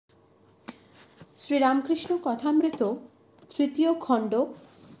শ্রীরামকৃষ্ণ কথামৃত তৃতীয় খণ্ড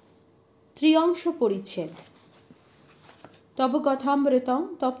ত্রিঅংশ পরিচ্ছেদ। তব কথামৃতং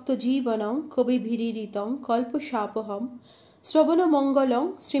তপ্ত জীবনং কবিভিরীরিতং কল্পশাপহম শ্রবণমঙ্গলং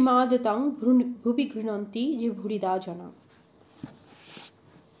শ্রীমাদতং ভুবি গৃণন্তি যে ভুরিদা জনা।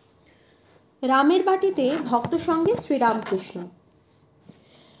 রামের বাটিতে ভক্ত সঙ্গে শ্রীরামকৃষ্ণ।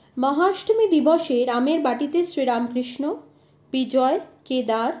 মহাষ্টমী দিবসে রামের বাটিতে শ্রীরামকৃষ্ণ, বিজয়,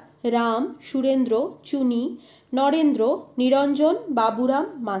 কেদার, রাম, সুরেন্দ্র, চুনি, নরেন্দ্র, নিরঞ্জন, বাবুরাম,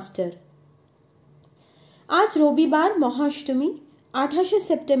 মাস্টার। আজ রবিবার মহাষ্টমী, 28শে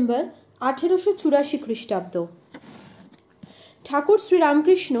সেপ্টেম্বর 1884 খ্রিস্টাব্দ। ঠাকুর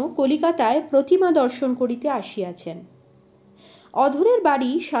শ্রীরামকৃষ্ণ কলিকাতায় প্রতিমা দর্শন করিতে আসিয়াছেন। অধরের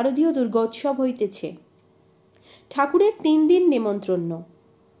বাড়ি শারদীয় দুর্গোৎসব হইতেছে। ঠাকুরের 3 দিন নেমন্ত্রণ।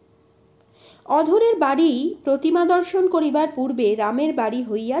 অধরের বাড়ি প্রতিমা দর্শন করিবার পূর্বে রামের বাড়ি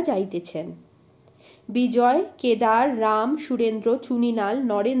হইয়া যাইতেছেন। বিজয়, কেদার, রাম, সুরেন্দ্র, চুনিলাল,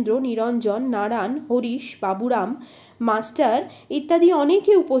 নরেন্দ্র, নিরঞ্জন, নারায়ণ, হরিশ, বাবুরাম, মাস্টার ইত্যাদি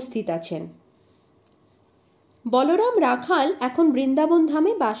অনেকে উপস্থিত আছেন। বলরাম রাখাল এখন বৃন্দাবন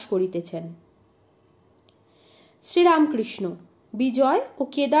ধামে বাস করিতেছেন। শ্রীরামকৃষ্ণ, বিজয় ও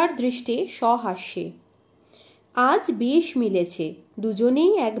কেদার দৃষ্টে সহাস্যে। আজ বেশ মিলেছে,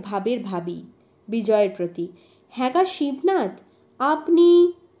 দুজনেই এক ভাবের ভাবী। বিজয়ের প্রতি, হ্যাঁ গা শিবনাথ, আপনি?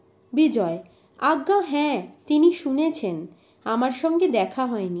 বিজয়, আজ্ঞা হ্যাঁ, তিনি শুনেছেন, আমার সঙ্গে দেখা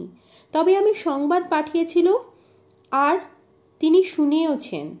হয়নি, তবে আমি সংবাদ পাঠিয়েছিল আর তিনি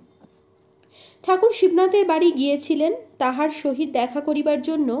শুনেওছেন। ঠাকুর শিবনাথের বাড়ি গিয়েছিলেন তাহার সহিত দেখা করিবার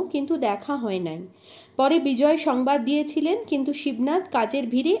জন্য, কিন্তু দেখা হয় নাই। পরে বিজয় সংবাদ দিয়েছিলেন, কিন্তু শিবনাথ কাজের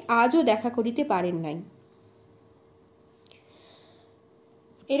ভিড়ে আজও দেখা করিতে পারেন নাই।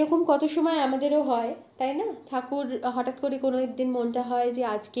 এরকম কত সময় আমাদেরও হয়, তাই না? ঠাকুর হঠাৎ করে কোনো একদিন মনটা হয় যে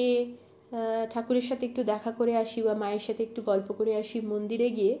আজকে ঠাকুরের সাথে একটু দেখা করে আসি বা মায়ের সাথে একটু গল্প করে আসি মন্দিরে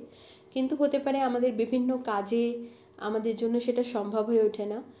গিয়ে, কিন্তু হতে পারে আমাদের বিভিন্ন কাজে আমাদের জন্য সেটা সম্ভব হয়ে ওঠে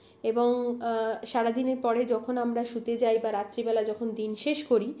না। এবং সারাদিনের পরে যখন আমরা শুতে যাই বা রাত্রিবেলা যখন দিন শেষ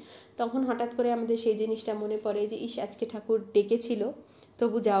করি, তখন হঠাৎ করে আমাদের সেই জিনিসটা মনে পড়ে যে ইস, আজকে ঠাকুর ডেকেছিল,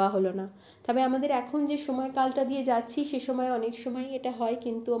 তবু যাওয়া হলো না। তবে আমাদের এখন যে সময়কালটা দিয়ে যাচ্ছি সে সময় অনেক সময় এটা হয়,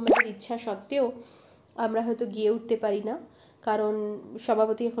 কিন্তু আমাদের ইচ্ছা সত্ত্বেও আমরা হয়তো গিয়ে উঠতে পারি না, কারণ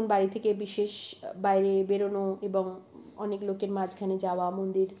স্বভাবতই এখন বাড়ি থেকে বিশেষ বাইরে বেরোনো এবং অনেক লোকের মাঝখানে যাওয়া,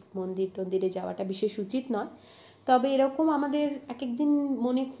 মন্দিরে যাওয়াটা বিশেষ উচিত নয়। তবে এরকম আমাদের এক একদিন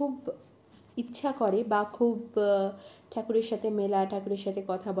মনে খুব ইচ্ছা করে বা খুব ঠাকুরের সাথে মেলা, ঠাকুরের সাথে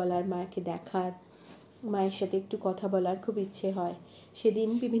কথা বলার, মাকে দেখার, মায়ের সাথে একটু কথা বলার খুব ইচ্ছে হয়। সেদিন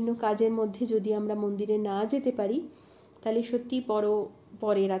বিভিন্ন কাজের মধ্যে যদি আমরা মন্দিরে না যেতে পারি, তাহলে সত্যি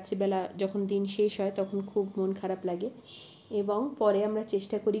পরে রাত্রিবেলা যখন দিন শেষ হয় তখন খুব মন খারাপ লাগে, এবং পরে আমরা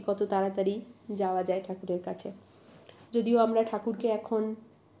চেষ্টা করি কত তাড়াতাড়ি যাওয়া যায় ঠাকুরের কাছে। যদিও আমরা ঠাকুরকে এখন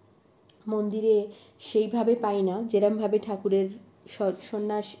মন্দিরে সেইভাবে পাই না, যেরমভাবে ঠাকুরের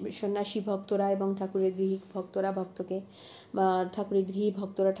সন্ন্যাসী ভক্তরা এবং ঠাকুরের গৃহী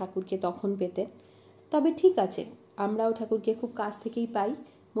ভক্তরা ঠাকুরকে তখন পেতেন। তবে ঠিক আছে, আমরাও ঠাকুরকে খুব কাছ থেকেই পাই।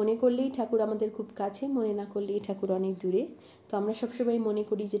 মনে করলেই ঠাকুর আমাদের খুব কাছে, মনে না করলেই ঠাকুর অনেক দূরে। তো আমরা সবসময় মনে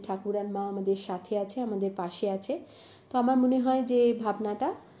করি যে ঠাকুর আর মা আমাদের সাথে আছে, আমাদের পাশে আছে। তো আমার মনে হয় যে ভাবনাটা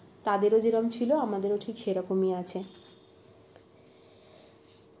তাদেরও যেরকম ছিল আমাদেরও ঠিক সেরকমই আছে।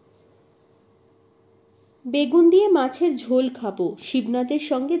 বেগুন দিয়ে মাছের ঝোল খাবো, শিবনাথের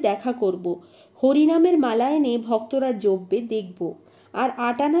সঙ্গে দেখা করব, হরিনামের মালা এনে ভক্তরা জপবে দেখব, আর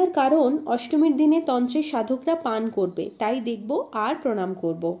 8 আনার কারণ অষ্টমীর দিনে তন্ত্রের সাধকরা পান করবে, তাই দেখব আর প্রণাম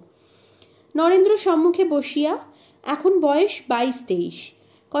করব। নরেন্দ্র সম্মুখে বসিয়া, এখন বয়স 22-23।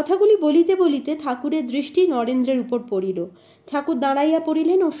 কথাগুলি বলিতে বলিতে ঠাকুরের দৃষ্টি নরেন্দ্রের উপর পড়িল। ঠাকুর দাঁড়াইয়া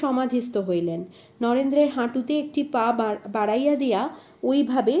পড়িলেন ও সমাধিস্থ হইলেন। নরেন্দ্রের হাঁটুতে একটি পা বাড়াইয়া দিয়া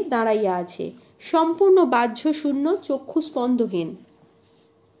ওইভাবে দাঁড়াইয়া আছে, সম্পূর্ণ বাহ্য শূন্য, চক্ষু স্পন্দহীন।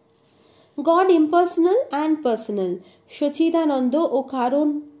 God impersonal and personal, Sachidananda ও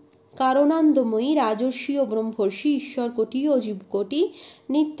কারণান্দময়ী রাজর্ষি ও ব্রহ্মর্ষি, ঈশ্বর কোটি ও জীবকোটি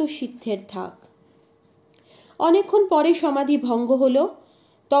নিত্য সিদ্ধের থাক। অনেকক্ষণ পরে সমাধি ভঙ্গ হল।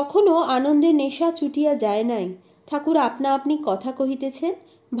 তখনও আনন্দের নেশা চুটিয়া যায় নাই। ঠাকুর আপনা আপনি কথা কহিতেছেন,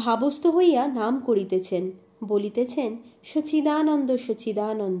 ভাবস্থ হইয়া নাম করিতেছেন, বলিতেছেন সচিদানন্দ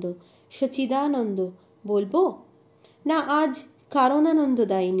সচিদানন্দ সচিদানন্দ। বলবো না, আজ কারণানন্দ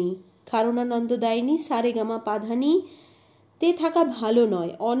দায়নি সারেগামা পাধানি তে থাকা ভালো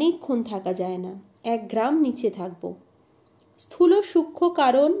নয়, অনেকক্ষণ থাকা যায় না, 1 গ্রাম নিচে থাকবো। স্থূল সূক্ষ্ম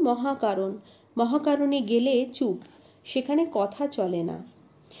কারণ, মহাকারণে গেলে চুপ, সেখানে কথা চলে না।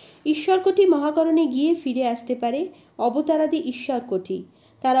 ঈশ্বরকোটি মহাকারণে গিয়ে ফিরে আসতে পারে, অবতারাদি ঈশ্বরকোটি,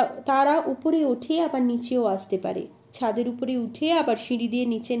 তারা তারা উপরে ওঠে আবার নিচেও আসতে পারে, ছাদের উপরে উঠে আবার সিঁড়ি দিয়ে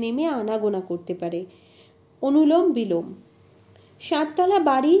নিচে নেমে আনাগোনা করতে পারে। অনুলোম বিলোম। 7 তলা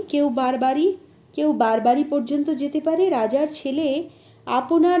বাড়ি, কেউ বারবাড়ি পর্যন্ত যেতে পারে। রাজার ছেলে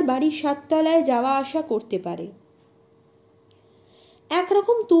আপনার বাড়ি 7 তলায় যাওয়া আসা করতে পারে।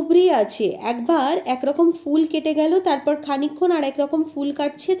 একরকম তুবড়ি আছে, একবার একরকম ফুল কেটে গেল, তারপর খানিকক্ষণ আর একরকম ফুল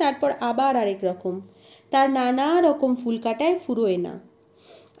কাটছে, তারপর আবার আরেক রকম, তার নানা রকম ফুল কাটায় ফুরোয় না।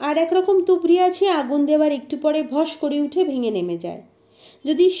 আর একরকম তুবড়ি আছে, আগুন দেওয়ার একটু পরে ভস করে উঠে ভেঙে নেমে যায়।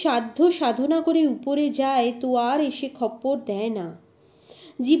 যদি সাধ্য সাধনা করে উপরে যায় তো আর এসে খপ্পর দেয় না।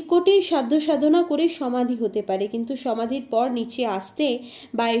 জীবকোটে সাধ্য সাধনা করে সমাধি হতে পারে, কিন্তু সমাধির পর নিচে আসতে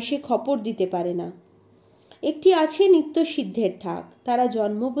বা এসে খপর দিতে পারে না। একটি আছে নিত্য সিদ্ধের ঠাক, তারা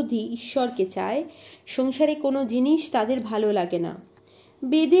জন্মবধি ঈশ্বরকে চায়, সংসারে কোনো জিনিস তাদের ভালো লাগে না।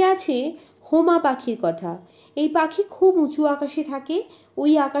 বেদে আছে হোমা পাখির কথা। এই পাখি খুব উঁচু আকাশে থাকে,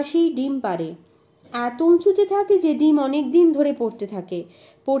 ওই আকাশেই ডিম পাড়ে। এত উঁচুতে থাকে যে ডিম অনেক দিন ধরে পড়তে থাকে,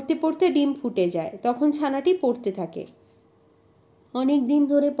 পড়তে পড়তে ডিম ফুটে যায়, তখন ছানাটি পড়তে থাকে। অনেক দিন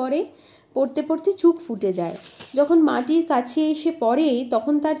ধরে পড়ে, পড়তে পড়তে চুপ ফুটে যায়। যখন মাটির কাছে এসে পড়ে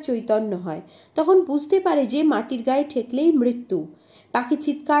তখন তার চৈতন্য হয়, তখন বুঝতে পারে যে মাটির গায়ে ঠেকলেই মৃত্যু। পাখি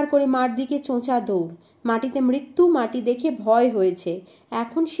চিৎকার করে মার দিকে চোঁচা দৌড়, মাটিতে মৃত্যু, মাটি দেখে ভয় হয়েছে,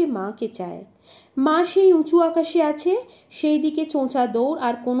 এখন সে মাকে চায়। মা সেই উঁচু আকাশে আছে, সেই দিকে চোঁচা দৌড়,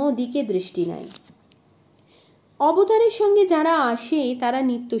 আর কোনো দিকে দৃষ্টি নাই। অবতারের সঙ্গে যারা আসে তারা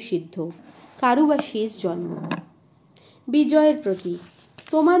নিত্য সিদ্ধ, কারু বা শেষ জন্ম। বিজয়ের প্রতীক।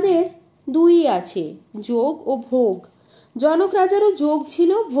 তোমাদের দুই আছে, যোগ ও ভোগ। জনক রাজারও যোগ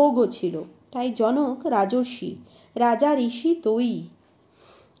ছিল, ভোগও ছিল, তাই জনক রাজর্ষি, রাজা ঋষি তৈ।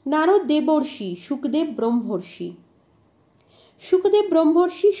 নারদ দেবর্ষি, সুখদেব ব্রহ্মর্ষি। সুখদেব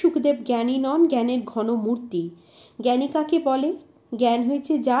ব্রহ্মর্ষি, সুখদেব জ্ঞানী নন, জ্ঞানের ঘন মূর্তি। জ্ঞানী কাকে বলে? জ্ঞান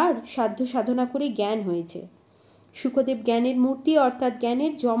হয়েছে যার সাধ্য সাধনা করে জ্ঞান হয়েছে। সুখদেব জ্ঞানের মূর্তি, অর্থাৎ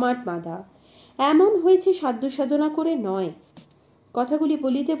জ্ঞানের জমাট বাঁধা, এমন হয়েছে সাধ্য সাধনা করে নয়। কথাগুলি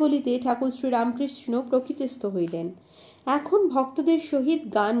বলিতে বলিতে ঠাকুর শ্রীরামকৃষ্ণ প্রকৃতিস্থ হইলেন। এখন ভক্তদের সহিত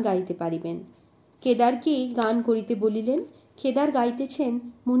গান গাইতে পারিবেন। কেদারকে গান করিতে বলিলেন। কেদার গাইতেছেন,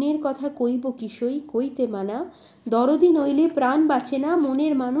 মনের কথা কইব কিসই, কইতে মানা, দরদি নইলে প্রাণ বাঁচে না,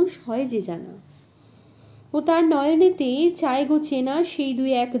 মনের মানুষ হয় যে জানা। ও তার নয়নেতে চায় গো চেনা, সেই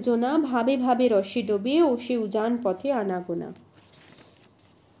দুই একজনা, ভাবে ভাবে রসে ডোবে, ও সে উজান পথে আনাগোনা।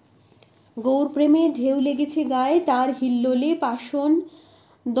 গৌর প্রেমে ঢেউ লেগেছে গায়ে, তার হিল্লোলে পাষণ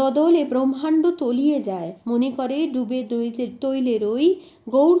দদলে ব্রহ্মাণ্ড তলিয়ে যায়, মনে করে ডুবে তৈলে রই,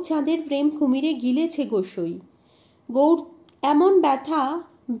 গৌর চাঁদের প্রেম কুমিরে গিলেছে গোসই। গৌর এমন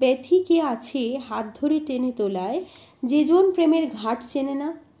ব্যথি কে আছে হাত ধরে টেনে তোলায়, যেজন প্রেমের ঘাট চেনে না।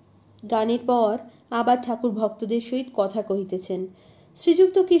 গানের পর আবার ঠাকুর ভক্তদের সহিত কথা কহিতেছেন।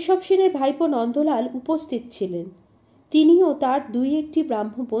 শ্রীযুক্ত কেশব সেনের ভাইপো নন্দলাল উপস্থিত ছিলেন। তিনিও তার দুই একটি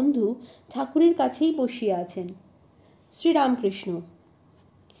ব্রাহ্ম বন্ধু ঠাকুরের কাছেই বসিয়া আছেন। শ্রীরামকৃষ্ণ।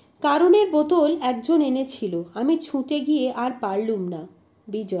 কারণের বোতল একজন এনেছিল, আমি ছুটে গিয়ে আর পারলুম না।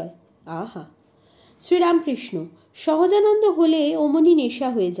 বিজয়। আহা। শ্রীরামকৃষ্ণ। সহজানন্দ হলে অমনি নেশা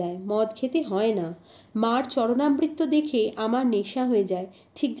হয়ে যায়, মদ খেতে হয় না। মার চরণামৃত দেখে আমার নেশা হয়ে যায়,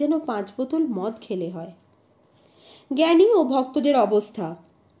 ঠিক যেন 5 বোতল মদ খেলে হয়। জ্ঞানী ও ভক্তদের অবস্থা।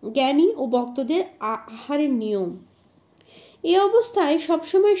 জ্ঞানী ও ভক্তদের আহারের নিয়ম। এ অবস্থায়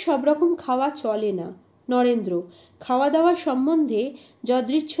সবসময় সব রকম খাওয়া চলে না। নরেন্দ্র। খাওয়া দাওয়া সম্বন্ধে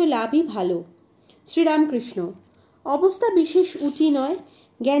যদৃচ্ছ লাভই ভালো। শ্রীরামকৃষ্ণ। অবস্থা বিশেষ উটি নয়,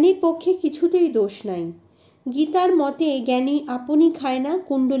 জ্ঞানীর পক্ষে কিছুতেই দোষ নাই। গীতার মতে জ্ঞানী আপনি খায় না,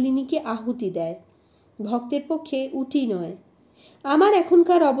 কুণ্ডলিনীকে আহুতি দেয়। ভক্তের পক্ষে উটি নয়। আমার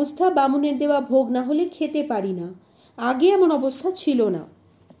এখনকার অবস্থা, বামুনের দেওয়া ভোগ না হলে খেতে পারি না, আগে এমন অবস্থা ছিল না।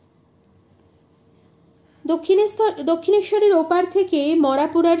 দক্ষিণেশ্বরের ওপার থেকে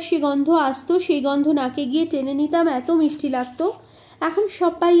মরাপুরার সে গন্ধ আসতো, সেই গন্ধ নাকে গিয়ে টেনে নিতাম, এত মিষ্টি লাগতো। এখন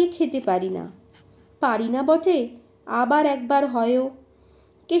সব পাইয়ে খেতে পারি না বটে, আবার একবার হয়ও।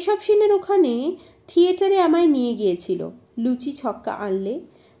 কেশব সেনের ওখানে থিয়েটারে আমায় নিয়ে গিয়েছিল। লুচি ছক্কা আনলে,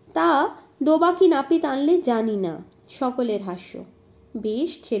 তা ডোবা কি নাপিত আনলে জানি না। সকলের হাস্য।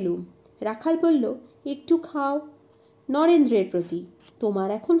 বেশ খেলুম। রাখাল বলল, একটু খাও। নরেন্দ্রের প্রতি। তোমার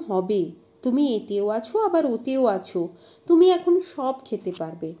এখন হবে, তুমি এতেও আছো আবার ওতেও আছো, তুমি এখন সব খেতে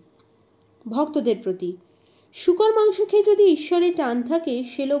পারবে। ভক্তদের প্রতি। শুকর মাংস খেয়ে যদি ঈশ্বরে টান থাকে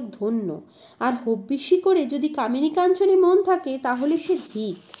সে লোক ধন্য, আর হব্বিষ্যি করে যদি কামিনী কাঞ্চনে মন থাকে তাহলে সে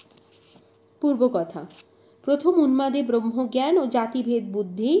ধিক। পূর্বকথা। প্রথম উন্মাদে ব্রহ্মজ্ঞান ও জাতিভেদ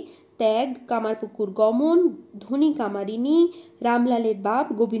বুদ্ধি, ত্যাগ, কামারপুকুর গমন, ধনী কামারিনী, রামলালের বাপ,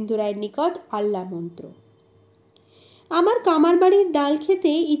 গোবিন্দ রায়ের নিকট আল্লাহ মন্ত্র। আমার কামার বাড়ির ডাল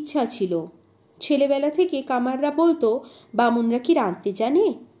খেতে ইচ্ছা ছিল। ছেলেবেলা থেকে কামাররা বলতো বামুনরা কি রাঁধতে জানে,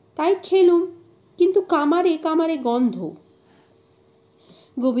 তাই খেলুম, কিন্তু কামারে কামারে গন্ধ।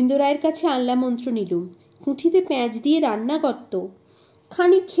 গোবিন্দ রায়ের কাছে আল্লা মন্ত্র নিলুম, কুঠিতে পেঁয়াজ দিয়ে রান্না করত।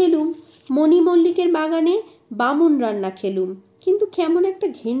 খানিক খেলুম, মণি মল্লিকের বাগানে বামুন রান্না খেলুম, কিন্তু কেমন একটা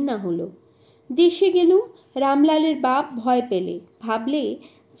ঘেন্না হলো। দেশে গেলুম, রামলালের বাপ ভয় পেলে, ভাবলে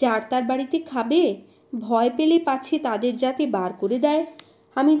যার তার বাড়িতে খাবে, ভয় পেলে পাছে তাদের যাতে বার করে দেয়।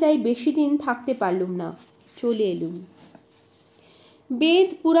 আমি তাই বেশি দিন থাকতে পারলুম না, চলে এলুম। বেদ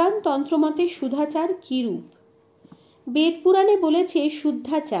পুরাণ তন্ত্রমতে সুধাচার কিরূপ? বেদ পুরাণে বলেছে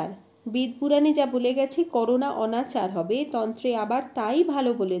শুদ্ধাচার। বেদ পুরাণে যা বলে গেছে করোনা অনাচার হবে, তন্ত্রে আবার তাই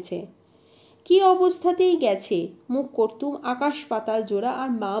ভালো বলেছে। কি অবস্থাতেই গেছে, মুখ করতুম আকাশ পাতাল জোড়া, আর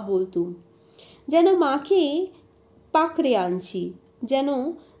মা বলতুম, যেন মাকে পাকড়ে আনছি, যেন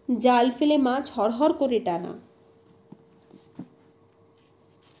জাল ফেলে মাছ হরহর করে টানা।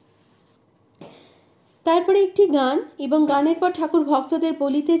 তারপরে একটি গান, এবং গানের পর ঠাকুর ভক্তদের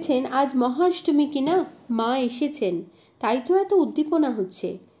বলিতেছেন, আজ মহাষ্টমী কিনা, মা এসেছেন, তাই তো এত উদ্দীপনা হচ্ছে।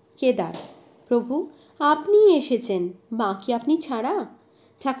 কেদার: প্রভু আপনি এসেছেন, মা কি আপনি ছাড়া?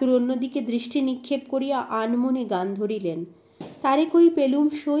 ঠাকুর অন্যদিকে দৃষ্টি নিক্ষেপ করিয়া আনমনে গান ধরিলেন, তারে কই পেলুম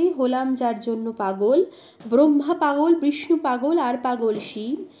সই, হলাম যার জন্য পাগল, ব্রহ্মা পাগল, বিষ্ণু পাগল, আর পাগল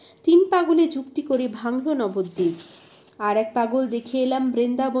শিব, তিন পাগলে যুক্তি করে ভাঙল নবদ্বীপ। আর এক পাগল দেখে এলাম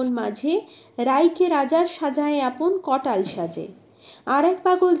বৃন্দাবন মাঝে, রাইকে রাজার সাজায় আপন কটাল সাজে। আর এক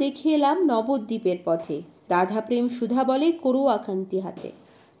পাগল দেখে এলাম নবদ্বীপের পথে, রাধা প্রেম সুধা বলে করু আকান্তি হাতে।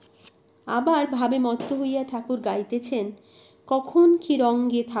 আবার ভাবে মত্ত হইয়া ঠাকুর গাইতেছেন, কখন কি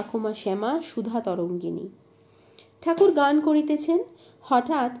রঙ্গে থাকুমা শ্যামা সুধা তরঙ্গিনী। ঠাকুর গান করিতেছেন,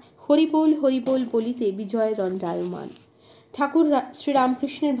 হঠাৎ হরিবোল হরিবোল বলিতে বিজয় দণ্ডায়মান। ঠাকুর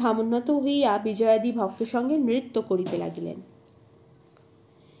শ্রীরামকৃষ্ণের ভাবোন্নত হইয়া বিজয়াদি ভক্ত সঙ্গে নৃত্য করিতে লাগিলেন।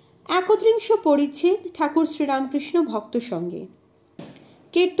 ৩১ পরিচ্ছেদ। ঠাকুর শ্রীরামকৃষ্ণ ভক্ত সঙ্গে।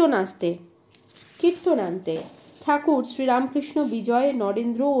 কীর্তনান্তে ঠাকুর শ্রীরামকৃষ্ণ, বিজয়,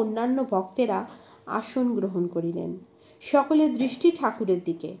 নরেন্দ্র ও অন্যান্য ভক্তেরা আসন গ্রহণ করিলেন। সকলের দৃষ্টি ঠাকুরের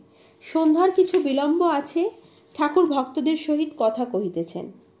দিকে। সন্ধ্যার কিছু বিলম্ব আছে। ঠাকুর ভক্তদের সহিত কথা কহিতেছেন,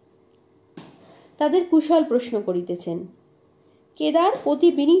 তাদের কুশল প্রশ্ন করিতেছেন। কেদার অতি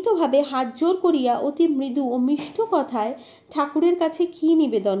বিনীতভাবে হাত জোর করিয়া অতি মৃদু ও মিষ্ট কথায় ঠাকুরের কাছে কি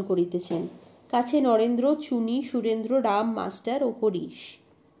নিবেদন করিতেছেন। কাছে নরেন্দ্র, চুনি, সুরেন্দ্র, রাম মাস্টার ও হরিশ।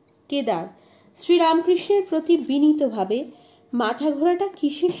 কেদার শ্রীরামকৃষ্ণের প্রতি বিনীতভাবে, মাথা ঘোরাটা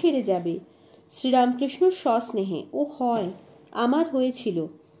কিসে সেরে যাবে? শ্রীরামকৃষ্ণ সস্নেহে, ও হয়, আমার হয়েছিল,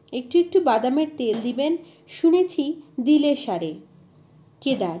 একটু একটু বাদামের তেল দিবেন, শুনেছি দিলে সারে।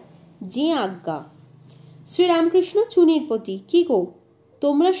 কেদার: যে আজ্ঞা। শ্রীরামকৃষ্ণ চুনির প্রতি, কি গো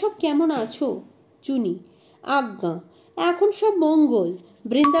তোমরা সব কেমন আছো? চুনি: আজ্ঞা, এখন সব মঙ্গল।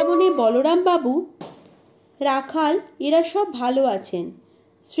 বৃন্দাবনে বলরাম বাবু, রাখাল, এরা সব ভালো আছেন।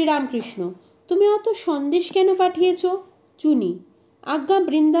 শ্রীরামকৃষ্ণ: তুমি অত সন্দেশ কেন পাঠিয়েছ? চুনি: আজ্ঞা,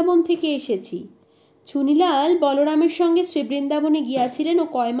 বৃন্দাবন থেকে এসেছি। চুনিলাল বলরামের সঙ্গে শ্রীবৃন্দাবনে গিয়াছিলেন ও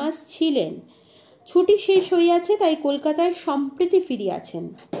কয় মাস ছিলেন। ছুটি শেষ হইয়াছে, তাই কলকাতায় সম্প্রতি ফিরিয়াছেন।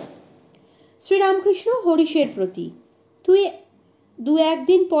 শ্রীরামকৃষ্ণ হরিশের প্রতি, তুই ২-১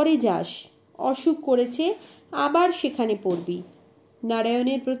 দিন পরে যাস, অসুখ করেছে, আবার সেখানে পড়বি।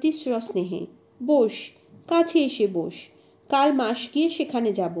 নারায়ণের প্রতি সস্নেহে, বোস, কাছে এসে বোস, কাল মাস গিয়ে সেখানে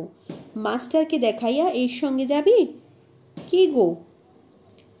যাব। মাস্টারকে দেখাইয়া এর সঙ্গে যাবি? কি গো?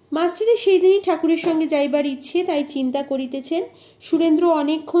 মাস্টারের সেই দিনই ঠাকুরের সঙ্গে যাইবার ইচ্ছে, তাই চিন্তা করিতেছেন। সুরেন্দ্র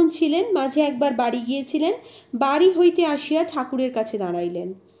অনেকক্ষণ ছিলেন, মাঝে একবার বাড়ি গিয়েছিলেন। বাড়ি হইতে আসিয়া ঠাকুরের কাছে দাঁড়াইলেন।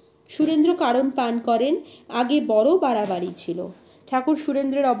 সুরেন্দ্র কারণ পান করেন, আগে বড় বাড়াবাড়ি ছিল। ঠাকুর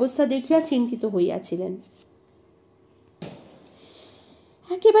সুরেন্দ্রের অবস্থা দেখিয়া চিন্তিত হইয়াছিলেন।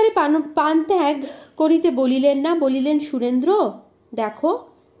 একেবারে পান ত্যাগ করিতে বলিলেন না, বলিলেন, সুরেন্দ্র দেখো,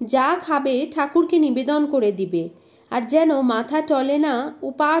 যা খাবে ঠাকুরকে নিবেদন করে দিবে, আর যেন মাথা টলে না ও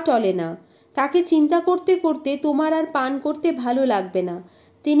পা টলে না। তাকে চিন্তা করতে করতে তোমার আর পান করতে ভালো লাগবে না।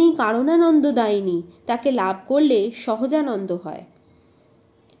 তিনি কারণানন্দ দায়িনী, তাকে লাভ করলে সহজানন্দ হয়।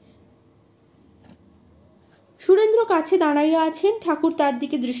 সুরেন্দ্র কাছে দাঁড়াইয়া আছেন। ঠাকুর তার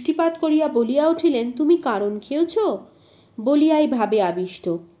দিকে দৃষ্টিপাত করিয়া বলিয়া উঠিলেন, তুমি কারণ খেয়েছ? বলিয়াই ভাবে আবিষ্ট।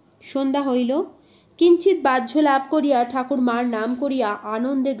 সন্ধ্যা হইল। কিঞ্চিত বাহ্য লাভ করিয়া ঠাকুর মার নাম করিয়া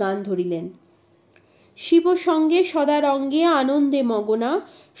আনন্দে গান ধরিলেন। শিব সঙ্গে সদা রঙ্গে আনন্দে মগনা,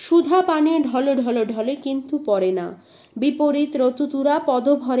 সুধা পানে ঢল ঢল ঢলে কিন্তু পড়ে না। বিপরীত রতুতুরা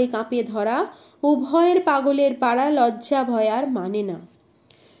পদভরে কাঁপে ধরা, উভয়ের পাগলের পাড়া লজ্জা ভয় আর মানে না।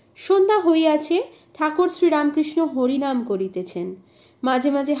 সন্ধ্যা হইয়াছে। ঠাকুর শ্রীরামকৃষ্ণ হরিনাম করিতেছেন। মাঝে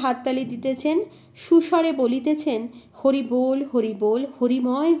মাঝে হাততালি দিতেছেন, সুস্বরে বলিতেছেন, হরি বল হরি বল,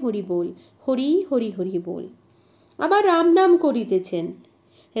 হরিময় হরি বল, হরি হরি হরি বল। আবার রাম নাম করিতেছেন,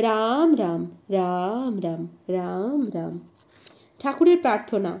 রাম রাম রাম রাম রাম রাম। ঠাকুরের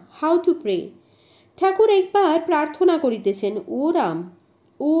প্রার্থনা, হাউ টু প্রে। ঠাকুর একবার প্রার্থনা করিতেছেন, ও রাম,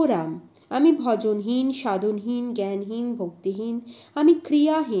 ও রাম, আমি ভজনহীন, সাধনহীন, জ্ঞানহীন, ভক্তিহীন, আমি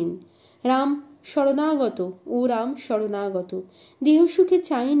ক্রিয়াহীন। রাম শরণাগত, ও রাম শরণাগত। দেহসুখে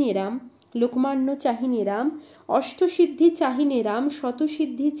চাহিনে রাম, লোকমান্য চাহিনে রাম, অষ্টসিদ্ধি চাহিনে রাম,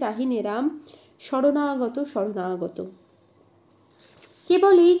 শতসিদ্ধি চাহিনে রাম, শরণাগত শরণাগত।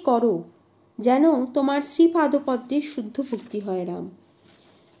 কেবল এই করো যেন তোমার শ্রীপাদপদ্মে শুদ্ধ ভক্তি হয় রাম,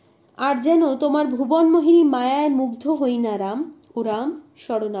 আর যেন তোমার ভুবনমোহিনী মায়ায় মুগ্ধ হই না রাম, ও রাম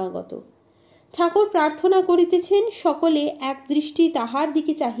শরণাগত। ঠাকুর প্রার্থনা করিতেছেন, সকলে এক দৃষ্টি তাহার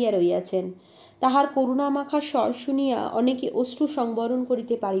দিকে চাহিয়া রইয়াছেন। তাহার করুণামাখা স্বর শুনিয়া অনেকে অশ্রু সংবরণ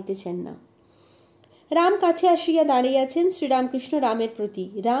করিতে পারিতেছেন না। রাম কাছে আসিয়া দাঁড়িয়েছেন। শ্রীরামকৃষ্ণ রামের প্রতি,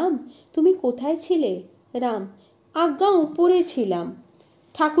 রাম তুমি কোথায় ছিলে? রাম, আজ্ঞা উপরে ছিলাম।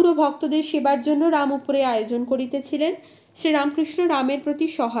 ঠাকুর ও ভক্তদের সেবার জন্য রাম উপরে আয়োজন করিতেছিলেন। শ্রীরামকৃষ্ণ রামের প্রতি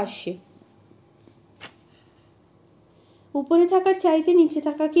সহাস্যে, উপরে থাকার চাইতে নিচে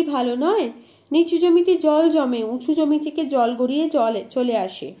থাকা কি ভালো নয়? নিচু জমিতে জল জমে, উঁচু জমি থেকে জল গড়িয়ে চলে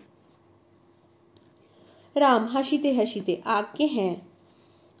আসে। রাম হাসিতে হাসিতে, আজ্ঞে হ্যাঁ।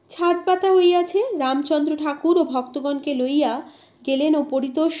 ছাদ পাতা হইয়াছে। রামচন্দ্র ঠাকুর ও ভক্তগণকে লইয়া গেলেন ও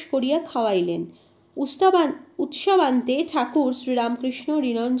পরিতোষ করিয়া খাওয়াইলেন। উৎসবান্তে ঠাকুর শ্রীরামকৃষ্ণ,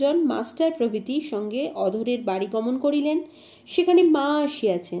 নিরঞ্জন মাস্টার প্রভৃতি সঙ্গে অধরের বাড়ি গমন করিলেন। সেখানে মা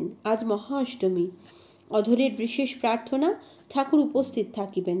আসিয়াছেন। আজ মহা অষ্টমী। অধরের বিশেষ প্রার্থনা, ঠাকুর উপস্থিত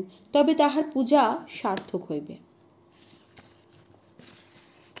থাকিবেন, তবে তাহার পূজা সার্থক হইবে।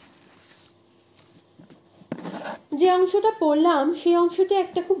 যে অংশটা পড়লাম সেই অংশটি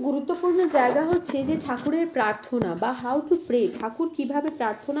একটা খুব গুরুত্বপূর্ণ জায়গা হচ্ছে যে ঠাকুরের প্রার্থনা বা হাউ টু প্রে। ঠাকুর কিভাবে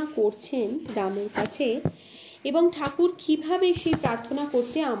প্রার্থনা করছেন রামের কাছে এবং ঠাকুর কিভাবে সেই প্রার্থনা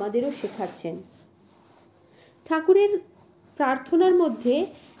করতে আমাদেরও শেখাচ্ছেন। ঠাকুরের প্রার্থনার মধ্যে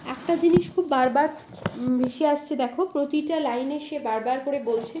একটা জিনিস খুব বারবার ভেসে আসছে, দেখো প্রতিটা লাইনে সে বারবার করে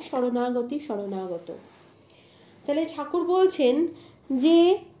বলছে শরণাগতি শরণাগত। তাহলে ঠাকুর বলছেন যে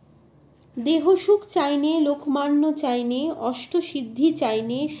দেহসুখ চাইনে, লোকমান্য চাইনে, অষ্টসিদ্ধি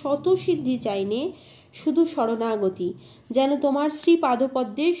চাইনে, শতসিদ্ধি চাইনে, শুধু শরণাগতি, যেন তোমার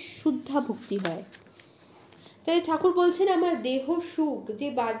শ্রীপাদপদ্মে শুদ্ধা ভক্তি হয়। তাহলে ঠাকুর বলছেন আমার দেহ সুখ, যে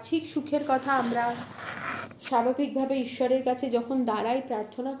বাহ্যিক সুখের কথা আমরা স্বাভাবিকভাবে ঈশ্বরের কাছে যখন দাঁড়াই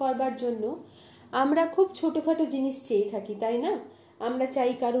প্রার্থনা করবার জন্য, আমরা খুব ছোটোখাটো জিনিস চেয়ে থাকি, তাই না? আমরা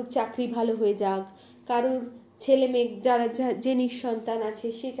চাই কারুর চাকরি ভালো হয়ে যাক, কারুর ছেলে মেয়ে, যারা যে নিঃসন্তান আছে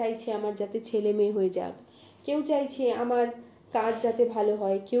সে চাইছে আমার যাতে ছেলে মেয়ে হয়ে যাক, কেউ চাইছে আমার কাজ যাতে ভালো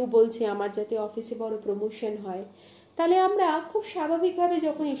হয়, কেউ বলছে আমার যাতে অফিসে বড় প্রমোশন হয়। তাহলে আমরা খুব স্বাভাবিকভাবে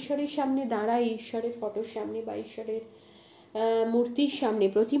যখন ঈশ্বরের সামনে দাঁড়াই, ঈশ্বরের ফটোর সামনে বা ঈশ্বরের মূর্তির সামনে,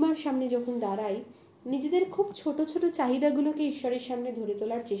 প্রতিমার সামনে যখন দাঁড়াই, নিজেদের খুব ছোট ছোট চাহিদাগুলোকে ঈশ্বরের সামনে ধরে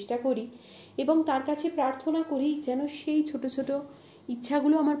তোলার চেষ্টা করি এবং তার কাছে প্রার্থনা করি যেন সেই ছোট ছোট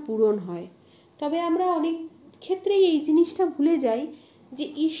ইচ্ছাগুলো আমার পূরণ হয়। তবে আমরা অনেক ক্ষেত্রেই এই জিনিসটা ভুলে যাই যে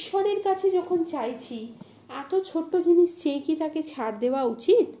ঈশ্বরের কাছে যখন চাইছি, এত ছোট্ট জিনিস চেয়ে কি তাকে ছাড় দেওয়া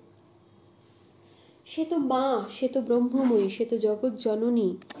উচিত? সে তো মা, সে তো ব্রহ্মময়ী, সে তো জগৎ জননী।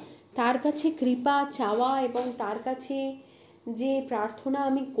 তার কাছে কৃপা চাওয়া এবং তার কাছে যে প্রার্থনা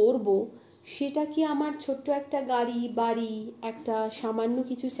আমি করব, সেটা কি আমার ছোট্ট একটা গাড়ি, বাড়ি, একটা সামান্য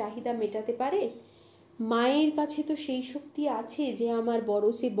কিছু চাহিদা মেটাতে পারে? মায়ের কাছে তো সেই শক্তি আছে যে আমার বড়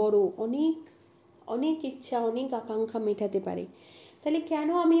সে বড় অনেক অনেক ইচ্ছা, অনেক আকাঙ্ক্ষা মেটাতে পারে। তাহলে কেন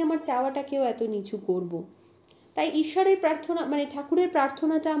আমি আমার চাওয়াটাকেও এত নিচু করব? তাই ঈশ্বরের প্রার্থনা, মানে ঠাকুরের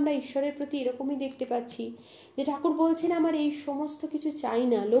প্রার্থনাটা আমরা ঈশ্বরের প্রতি এরকমই দেখতে পাচ্ছি যে ঠাকুর বলছেন আমার এই সমস্ত কিছু চাই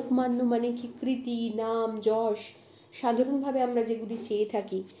না। লোকমান্য মানে কি? কৃতি, নাম, যশ, সাধারণভাবে আমরা যেগুলি চেয়ে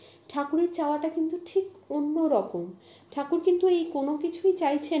থাকি, ঠাকুরের চাওয়াটা কিন্তু ঠিক অন্য রকম। ঠাকুর কিন্তু এই কোনো কিছুই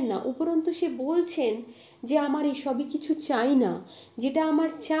চাইছেন না, উপরন্তু সে বলছেন যে আমার এই সবই কিছু চাই না। যেটা আমার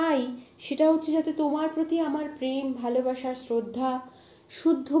চাই সেটা হচ্ছে যাতে তোমার প্রতি আমার প্রেম, ভালোবাসা, শ্রদ্ধা,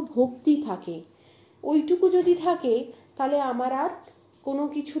 শুদ্ধ ভক্তি থাকে। ওইটুকু যদি থাকে তাহলে আমার আর কোনো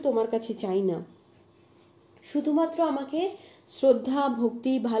কিছু তোমার কাছে চাই না। শুধুমাত্র আমাকে শ্রদ্ধা,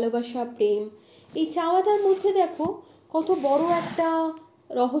 ভক্তি, ভালোবাসা, প্রেম, এই চাওয়াটার মধ্যে দেখো কত বড় একটা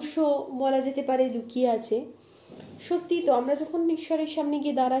রহস্য বলা যেতে পারে লুকিয়ে আছে। সত্যি তো, আমরা যখন ঈশ্বরের সামনে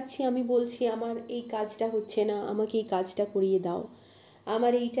গিয়ে দাঁড়াচ্ছি, আমি বলছি আমার এই কাজটা হচ্ছে না, আমাকে এই কাজটা করিয়ে দাও,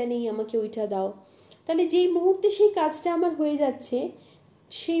 আমার এইটা নেই, আমাকে ওইটা দাও, তাহলে যেই মুহূর্তে সেই কাজটা আমার হয়ে যাচ্ছে,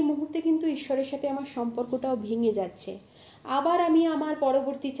 সেই মুহূর্তে কিন্তু ঈশ্বরের সাথে আমার সম্পর্কটাও ভেঙে যাচ্ছে। আবার আমি আমার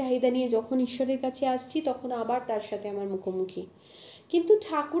পরবর্তী চাহিদা নিয়ে যখন ঈশ্বরের কাছে আসছি তখন আবার তার সাথে আমার মুখোমুখি। কিন্তু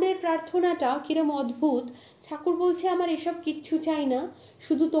ঠাকুরের প্রার্থনাটা কিরম অদ্ভুত। ঠাকুর বলছে আমার এসব কিচ্ছু চাই না,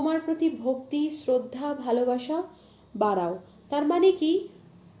 শুধু তোমার প্রতি ভক্তি, শ্রদ্ধা, ভালোবাসা বাড়াও। তার মানে কি,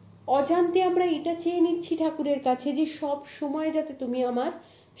 অজান্তে আমরা এটা চেয়ে নিচ্ছি ঠাকুরের কাছে যে সব সময় যাতে তুমি আমার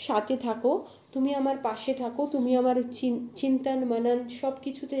সাথে থাকো, তুমি আমার পাশে থাকো, তুমি আমার চিন্তন মানন সব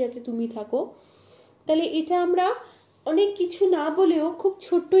কিছুতে যাতে তুমি থাকো। তাহলে এটা আমরা অনেক কিছু না বলেও খুব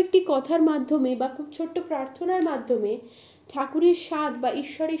ছোট্ট একটি কথার মাধ্যমে বা খুব ছোট্ট প্রার্থনার মাধ্যমে ঠাকুরের স্বাদ বা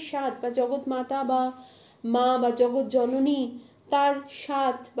ঈশ্বরের স্বাদ বা জগৎ মাতা বা মা বা জগৎ জননী তার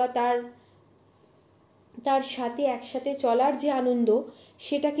স্বাদ বা তার সাথে একসাথে চলার যে আনন্দ,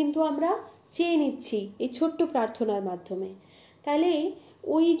 সেটা কিন্তু আমরা চেয়ে নিচ্ছি এই ছোট্ট প্রার্থনার মাধ্যমে। তাহলে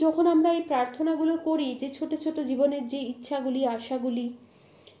ওই যখন আমরা এই প্রার্থনাগুলো করি, যে ছোট ছোট জীবনের যে ইচ্ছাগুলি, আশাগুলি,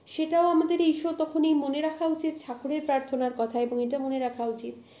 সেটাও আমাদের ঈশ্বর তখনই মনে রাখা উচিত ঠাকুরের প্রার্থনার কথা। এবং এটা মনে রাখা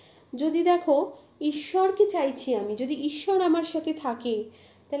উচিত, যদি দেখো ঈশ্বরকে চাইছি আমি, যদি ঈশ্বর আমার সাথে থাকে,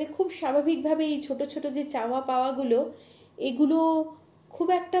 তাহলে খুব স্বাভাবিকভাবে এই ছোট ছোট যে চাওয়া পাওয়াগুলো, এগুলো খুব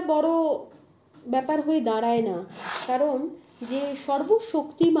একটা বড় ব্যাপার হয়ে দাঁড়ায় না। কারণ যে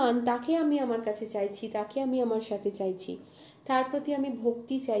সর্বশক্তিমান তাকে আমি আমার কাছে চাইছি, তাকে আমি আমার সাথে চাইছি, তার প্রতি আমি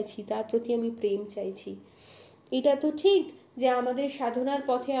ভক্তি চাইছি, তার প্রতি আমি প্রেম চাইছি। এটা তো ঠিক যে আমাদের সাধনার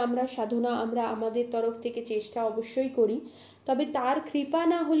পথে আমরা আমাদের তরফ থেকে চেষ্টা অবশ্যই করি, তবে তার কৃপা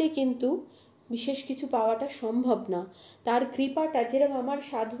না হলে কিন্তু বিশেষ কিছু পাওয়াটা সম্ভব না। তার কৃপাটা যেরকম আমার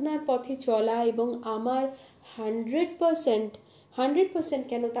সাধনার পথে চলা এবং আমার 100%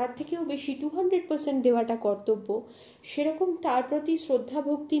 কেন, তার থেকেও বেশি 200% দেওয়াটা কর্তব্য, সেরকম তার প্রতি শ্রদ্ধা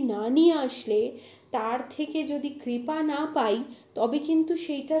ভক্তি না নিয়ে আসলে, তার থেকে যদি কৃপা না পাই, তবে কিন্তু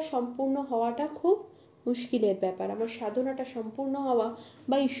সেইটা সম্পূর্ণ হওয়াটা খুব মুশকিলের ব্যাপার। আমার সাধনাটা সম্পূর্ণ হওয়া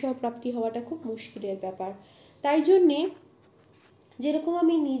বা ঈশ্বর প্রাপ্তি হওয়াটা খুব মুশকিলের ব্যাপার। তাই জন্যে যেরকম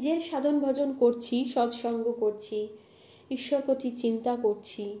আমি নিজের সাধন ভজন করছি, সৎসঙ্গ করছি, ঈশ্বর প্রতি চিন্তা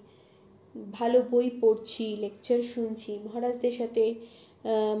করছি, ভালো বই পড়ছি, লেকচার শুনছি, মহারাজদের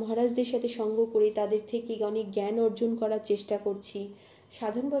সাথে সঙ্গ করে তাদের থেকে অনেক জ্ঞান অর্জন করার চেষ্টা করছি,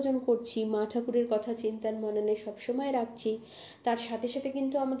 সাধন ভজন করছি, মা ঠাকুরের কথা চিন্তন মননে সবসময় রাখছি, তার সাথে সাথে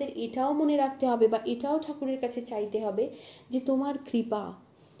কিন্তু আমাদের এটাও মনে রাখতে হবে বা এটাও ঠাকুরের কাছে চাইতে হবে যে তোমার কৃপা,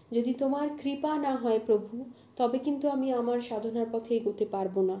 যদি তোমার কৃপা না হয় প্রভু, তবে কিন্তু আমি আমার সাধনার পথে এগোতে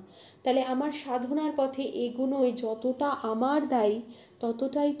পারবো না। তাহলে আমার সাধনার পথে এগোনোয় যতটা আমার দায়ী,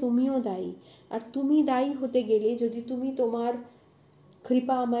 ততটাই তুমিও দায়ী। আর তুমি দায়ী হতে গেলে, যদি তুমি তোমার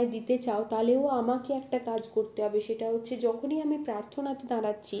কৃপা আমায় দিতে চাও, তাহলেও আমাকে একটা কাজ করতে হবে। সেটা হচ্ছে, যখনই আমি প্রার্থনাতে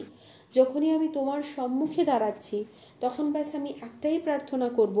দাঁড়াচ্ছি, যখনই আমি তোমার সম্মুখে দাঁড়াচ্ছি, তখন ব্যাস আমি একটাই প্রার্থনা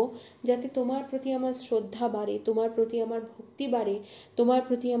করব, যাতে তোমার প্রতি আমার শ্রদ্ধা বাড়ে, তোমার প্রতি আমার ভক্তি বাড়ে, তোমার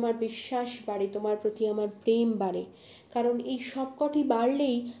প্রতি আমার বিশ্বাস বাড়ে, তোমার প্রতি আমার প্রেম বাড়ে। কারণ এই সবকটি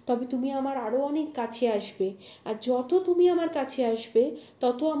বাড়লেই তবে তুমি আমার আরও অনেক কাছে আসবে। আর যত তুমি আমার কাছে আসবে,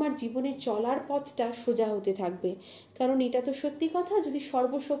 তত আমার জীবনে চলার পথটা সোজা হতে থাকবে। কারণ এটা তো সত্যি কথা, যদি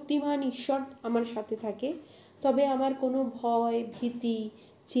সর্বশক্তিমান ঈশ্বর আমার সাথে থাকে, তবে আমার কোনো ভয়, ভীতি,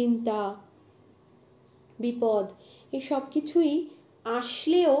 চিন্তা, বিপদ, এই সব কিছুই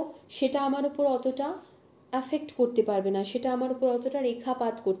আসলেও সেটা আমার উপর অতটা অ্যাফেক্ট করতে পারবে না, সেটা আমার উপর অতটা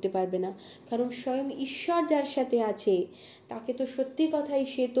রেখাপাত করতে পারবে না। কারণ স্বয়ং ঈশ্বর যার সাথে আছে, তাকে তো সত্যি কথাই,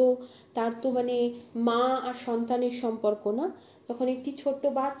 তার তো মানে মা আর সন্তানের সম্পর্ক না। যখন একটি ছোট্ট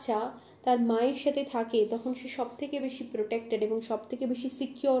বাচ্চা তার মায়ের সাথে থাকে, তখন সে সব থেকে বেশি প্রোটেক্টেড এবং সব থেকে বেশি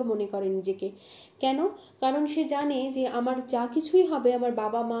সিকিওর মনে করে নিজেকে। কেন? কারণ সে জানে যে আমার যা কিছুই হবে, আমার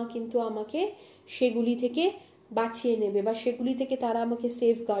বাবা মা কিন্তু আমাকে সেগুলি থেকে বাঁচিয়ে নেবে বা সেগুলি থেকে তারা আমাকে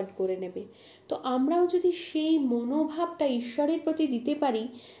সেফগার্ড করে নেবে। তো আমরাও যদি সেই মনোভাবটা ঈশ্বরের প্রতি দিতে পারি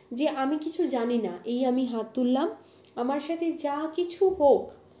যে আমি কিছু জানি না, এই আমি হাত তুললাম, আমার সাথে যা কিছু হোক,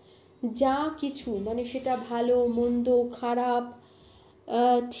 যা কিছু মানে সেটা ভালো মন্দ খারাপ,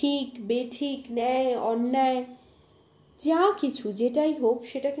 ঠিক বেঠিক, ন্যায় অন্যায়, যা কিছু যেটাই হোক,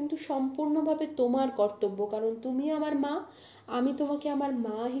 সেটা কিন্তু সম্পূর্ণভাবে তোমার কর্তব্য। কারণ তুমি আমার মা, আমি তোমাকে আমার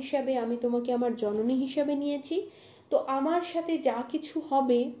মা হিসাবে, আমি তোমাকে আমার জননী হিসাবে নিয়েছি। তো আমার সাথে যা কিছু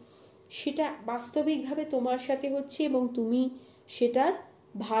হবে, সেটা বাস্তবিকভাবে তোমার সাথে হচ্ছে এবং তুমি সেটার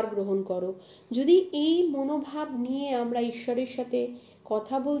ভার গ্রহণ করো। যদি এই মনোভাব নিয়ে আমরা ঈশ্বরের সাথে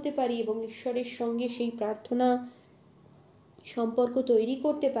কথা বলতে পারি এবং ঈশ্বরের সঙ্গে সেই প্রার্থনা সম্পর্ক তৈরি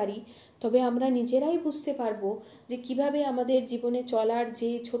করতে পারি, তবে আমরা নিজেরাই বুঝতে পারবো যে কিভাবে আমাদের জীবনে চলার যে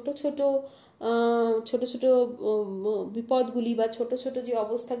ছোট ছোট বিপদগুলি বা ছোট ছোট যে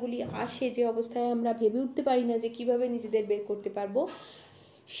অবস্থাগুলি আসে, যে অবস্থায় আমরা ভেবে উঠতে পারি না যে কিভাবে নিজেদের বের করতে পারবো,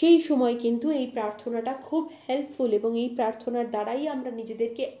 সেই সময় কিন্তু এই প্রার্থনাটা খুব হেল্পফুল। এবং এই প্রার্থনার দ্বারাই আমরা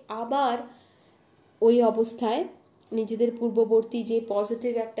নিজেদেরকে আবার ওই অবস্থায় নিজেদের পূর্ববর্তী যে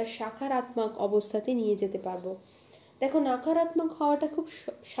পজিটিভ একটা সকারাত্মক অবস্থাতে নিয়ে যেতে পারবো। দেখো, নকারাত্মক হওয়াটা খুব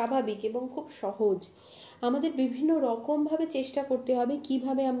স্বাভাবিক এবং খুব সহজ। আমাদের বিভিন্ন রকমভাবে চেষ্টা করতে হবে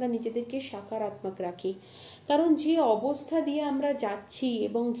কিভাবে আমরা নিজেদেরকে সকারাত্মক রাখি। কারণ যে অবস্থা দিয়ে আমরা যাচ্ছি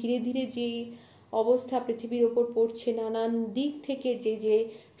এবং ধীরে ধীরে যে অবস্থা পৃথিবীর ওপর পড়ছে, নানান দিক থেকে যে যে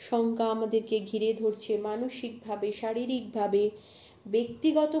শঙ্কা আমাদেরকে ঘিরে ধরছে, মানসিকভাবে, শারীরিকভাবে,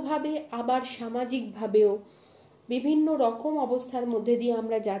 ব্যক্তিগতভাবে, আবার সামাজিকভাবেও বিভিন্ন রকম অবস্থার মধ্যে দিয়ে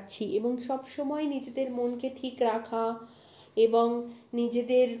আমরা যাচ্ছি। এবং সব সময় নিজেদের মনকে ঠিক রাখা এবং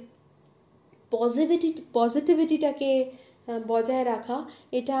নিজেদের পজিটিভিটিটাকে বজায় রাখা,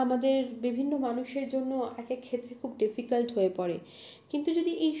 এটা আমাদের বিভিন্ন মানুষের জন্য এক এক ক্ষেত্রে খুব ডিফিকাল্ট হয়ে পড়ে। কিন্তু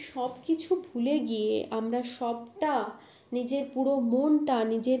যদি এই সব কিছু ভুলে গিয়ে আমরা সবটা, নিজের পুরো মনটা,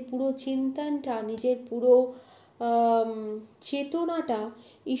 নিজের পুরো চিন্তনটা, নিজের পুরো চেতনাটা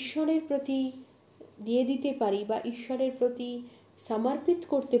ঈশ্বরের প্রতি দিয়ে দিতে পারি বা ঈশ্বরের প্রতি সমর্পিত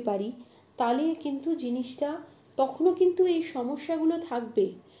করতে পারি, তাহলে কিন্তু জিনিসটা, তখনও কিন্তু এই সমস্যাগুলো থাকবে।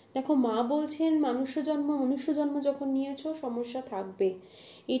 দেখো, মা বলছেন মনুষ্য জন্ম যখন নিয়েছো সমস্যা থাকবে।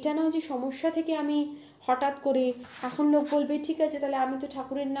 এটা না যে সমস্যা থেকে আমি হঠাৎ করে, এখন লোক বলবে ঠিক আছে তাহলে আমি তো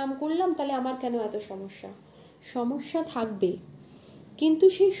ঠাকুরের নাম করলাম, তাহলে আমার কেন এত সমস্যা? সমস্যা থাকবে, কিন্তু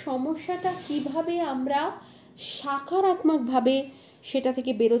সেই সমস্যাটা কিভাবে আমরা সকারাত্মকভাবে সেটা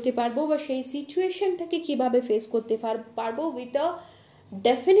থেকে বেরোতে পারবো বা সেই সিচুয়েশনটাকে কিভাবে ফেস করতে পারবো উইথ আ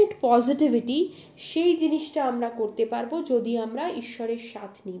ডেফিনিট পজিটিভিটি, সেই জিনিসটা আমরা করতে পারবো যদি আমরা ঈশ্বরের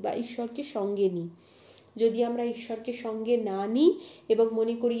সাথ নিই বা ঈশ্বরকে সঙ্গে নিই। যদি আমরা ঈশ্বরকে সঙ্গে না নিই এবং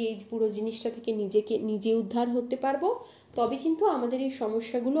মনে করি এই পুরো জিনিসটা থেকে নিজে উদ্ধার হতে পারবো, তবে কিন্তু আমাদের এই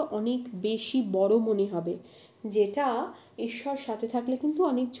সমস্যাগুলো অনেক বেশি বড় মনে হবে, যেটা ঈশ্বর সাথে থাকলে কিন্তু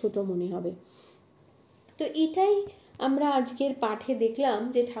অনেক ছোট মনে হবে। তো এটাই আমরা আজকের পাঠে দেখলাম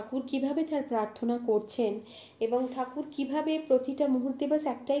যে ঠাকুর কিভাবে তার প্রার্থনা করছেন এবং ঠাকুর কিভাবে প্রতিটা মুহূর্তে, বাস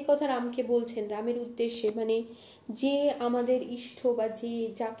একটাই কথা রামকে বলছেন, রামের উদ্দেশ্যে, মানে যে আমাদের ইষ্ট বা যে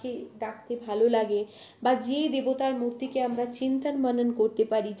যাকে ডাকতে ভালো লাগে বা যে দেবতার মূর্তিকে আমরা চিন্তন মনন করতে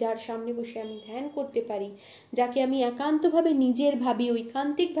পারি, যার সামনে বসে আমি ধ্যান করতে পারি, যাকে আমি একান্তভাবে নিজের ভাবি,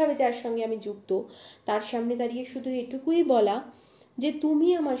 ঐকান্তিকভাবে যার সঙ্গে আমি যুক্ত, তার সামনে দাঁড়িয়ে শুধু এটুকুই বলা যে তুমি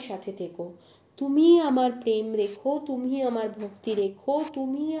আমার সাথে থেকো, তুমি আমার প্রেম রেখো, তুমি আমার ভক্তি রেখো,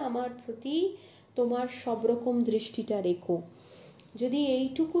 তুমি আমার প্রতি তোমার সব রকম দৃষ্টিটা রেখো। যদি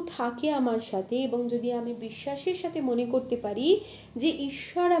এইটুকু থাকে আমার সাথে এবং যদি আমি বিশ্বাসের সাথে মনে করতে পারি যে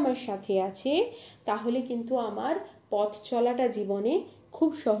ঈশ্বর আমার সাথে আছে, তাহলে কিন্তু আমার পথ চলাটা জীবনে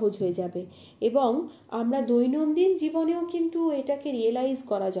খুব সহজ হয়ে যাবে এবং আমরা দৈনন্দিন জীবনেও কিন্তু এটাকে রিয়েলাইজ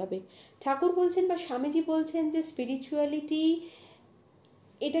করা যাবে। ঠাকুর বলছেন বা স্বামীজি বলছেন যে স্পিরিচুয়ালিটি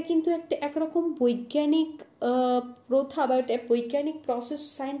এটা কিন্তু একরকম বৈজ্ঞানিক প্রথা বা একটা বৈজ্ঞানিক প্রসেস,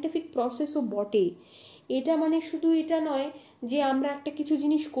 সায়েন্টিফিক প্রসেসও বটে। এটা মানে শুধু এটা নয় যে আমরা একটা কিছু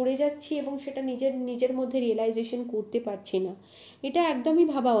জিনিস করে যাচ্ছি এবং সেটা নিজের মধ্যে রিয়েলাইজেশন করতে পারছি না, এটা একদমই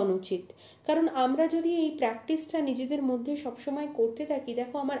ভাবা অনুচিত। কারণ আমরা যদি এই প্র্যাকটিসটা নিজেদের মধ্যে সবসময় করতে থাকি,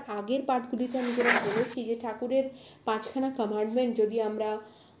 দেখো আমার আগের পাঠগুলিতে আমি যেটা বলেছি যে ঠাকুরের 5খানা কমান্ডমেন্ট যদি আমরা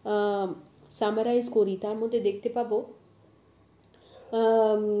সামারাইজ করি, তার মধ্যে দেখতে পাবো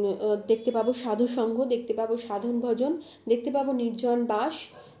সাধু সঙ্গ, দেখতে পাবো সাধন ভজন, দেখতে পাবো নির্জন বাস,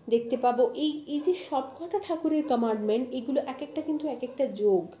 দেখতে পাবো এই যে সবকটা ঠাকুরের কমান্ডমেন্ট, এগুলো এক একটা কিন্তু এক একটা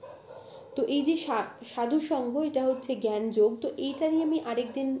যোগ। তো এই যে সাধু সঙ্গ, এটা হচ্ছে জ্ঞান যোগ। তো এইটা নিয়ে আমি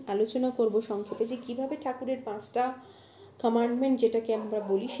আরেকদিন আলোচনা করব সংক্ষেপে, যে কিভাবে ঠাকুরের 5টা কমান্ডমেন্ট যেটাকে আমরা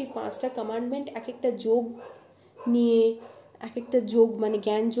বলি, সেই 5টা কমান্ডমেন্ট এক একটা যোগ নিয়ে, এক একটা যোগ মানে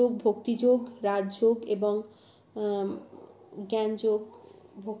জ্ঞান যোগ, ভক্তি যোগ, রাজযোগ এবং জ্ঞান যোগ,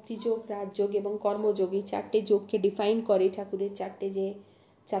 ভক্তিযোগ, রাজযোগ এবং কর্মযোগ, এই 4টে যোগকে ডিফাইন করে ঠাকুরের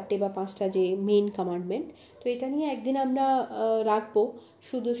 4টে বা 5টা যে মেইন কমান্ডমেন্ট। তো এটা নিয়ে একদিন আমরা রাখবো,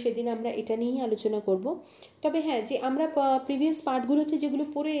 শুধু সেদিন আমরা এটা নিয়েই আলোচনা করব। তবে হ্যাঁ, যে আমরা প্রিভিয়াস পার্টগুলোতে যেগুলো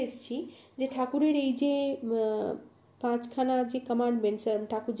পড়ে এসেছি, যে ঠাকুরের এই যে 5খানা যে কমান্ডমেন্টস,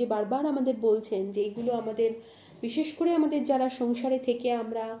 ঠাকুর যে বারবার আমাদের বলছেন যে এগুলো আমাদের, বিশেষ করে আমাদের যারা সংসারে থেকে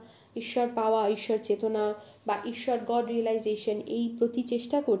আমরা ঈশ্বর পাওয়া, ঈশ্বর চেতনা বা ঈশ্বর গড রিয়েলাইজেশন এই প্রতি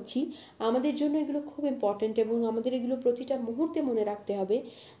চেষ্টা করছি, আমাদের জন্য এগুলো খুব ইম্পর্ট্যান্ট এবং আমাদের এগুলো প্রতিটা মুহূর্তে মনে রাখতে হবে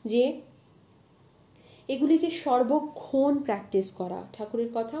যে এগুলিকে সর্বক্ষণ প্র্যাকটিস করা। ঠাকুরের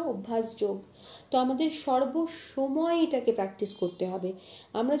কথা অভ্যাস যোগ, তো আমাদের সর্বসময় এটাকে প্র্যাকটিস করতে হবে।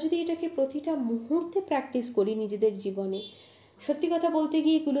 আমরা যদি এটাকে প্রতিটা মুহূর্তে প্র্যাকটিস করি নিজেদের জীবনে, সত্যি কথা বলতে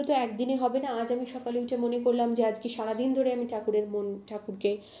গিয়ে এগুলো তো একদিনে হবে না। আজ আমি সকালে উঠে মনে করলাম যে আজকে সারাদিন ধরে আমি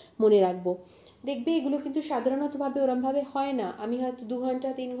ঠাকুরকে মনে রাখবো, দেখবে এগুলো কিন্তু সাধারণতভাবে ওরমভাবে হয় না। আমি হয়তো 2 ঘন্টা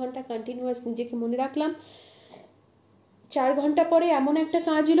 3 ঘন্টা কন্টিনিউয়াস নিজেকে মনে রাখলাম, 4 ঘন্টা পরে এমন একটা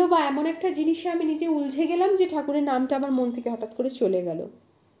কাজ এলো বা এমন একটা জিনিসে আমি নিজে উলঝে গেলাম যে ঠাকুরের নামটা আমার মন থেকে হঠাৎ করে চলে গেল।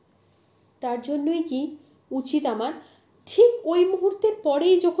 তার জন্যই কি উচিত আমার ঠিক ওই মুহূর্তের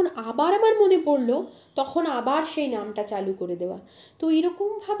পরেই যখন আবার আমার মনে পড়লো তখন আবার সেই নামটা চালু করে দেওয়া। তো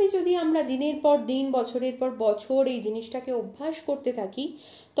এরকমভাবে যদি আমরা দিনের পর দিন বছরের পর বছর এই জিনিসটাকে অভ্যাস করতে থাকি,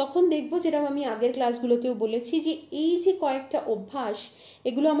 তখন দেখবো, যেরকম আমি আগের ক্লাসগুলোতেও বলেছি, যে এই যে কয়েকটা অভ্যাস,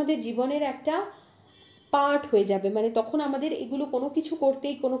 এগুলো আমাদের জীবনের একটা পার্ট হয়ে যাবে। মানে তখন আমাদের এগুলো কোনো কিছু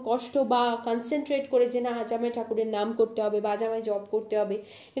করতেই কোনো কষ্ট বা কনসেন্ট্রেট করে যে না আজ আমায় ঠাকুরের নাম করতে হবে বা আজ আমায় জপ করতে হবে,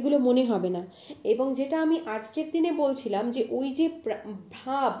 এগুলো মনে হবে না। এবং যেটা আমি আজকের দিনে বলছিলাম, যে ওই যে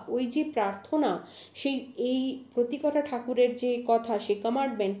ভাব, ওই যে প্রার্থনা, সেই এই প্রতিকটা ঠাকুরের যে কথা, সে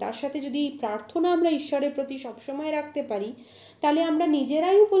কমান্ডমেন্ট, তার সাথে যদি এই প্রার্থনা আমরা ঈশ্বরের প্রতি সবসময় রাখতে পারি, তাহলে আমরা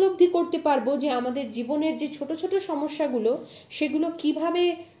নিজেরাই উপলব্ধি করতে পারবো যে আমাদের জীবনের যে ছোট ছোট সমস্যাগুলো, সেগুলো কিভাবে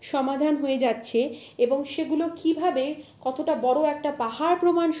সমাধান হয়ে যাচ্ছে এবং সেগুলো কিভাবে কতটা বড় একটা পাহাড়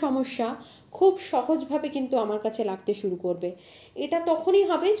প্রমাণ সমস্যা খুব সহজভাবে কিন্তু আমার কাছে লাগতে শুরু করবে। এটা তখনই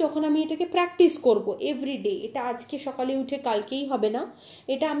হবে যখন আমি এটাকে প্র্যাকটিস করব এভরিডে। এটা আজকে সকালে উঠে কালকেই হবে না,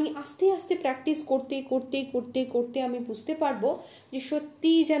 এটা আমি আস্তে আস্তে প্র্যাকটিস করতে করতে করতে করতে আমি বুঝতে পারবো যে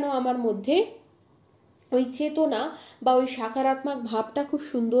সত্যিই যেন আমার মধ্যে ওই চেতনা বা ওই সাকারাত্মক ভাবটা খুব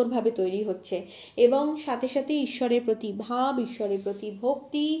সুন্দরভাবে তৈরি হচ্ছে এবং সাথে সাথে ঈশ্বরের প্রতি ভাব, ঈশ্বরের প্রতি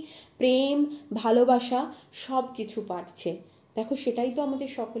ভক্তি, প্রেম, ভালোবাসা সব কিছু বাড়ছে। দেখো, সেটাই তো আমাদের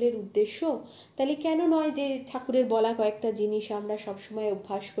সকলের উদ্দেশ্য। তাহলে কেন নয় যে ঠাকুরের বলা কয়েকটা জিনিস আমরা সবসময়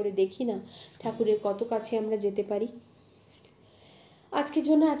অভ্যাস করে দেখি না, ঠাকুরের কত কাছে আমরা যেতে পারি। আজকের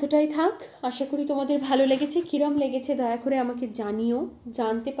জন্য এতটাই থাক। আশা করি তোমাদের ভালো লেগেছে। কিরম লেগেছে দয়া করে আমাকে জানিও।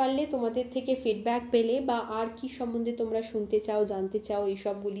 জানতে পারলে, তোমাদের থেকে ফিডব্যাক পেলে বা আর কি সম্বন্ধে তোমরা শুনতে চাও, জানতে চাও,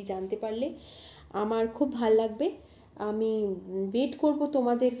 এইসবগুলি জানতে পারলে আমার খুব ভাল লাগবে। আমি ওয়েট করব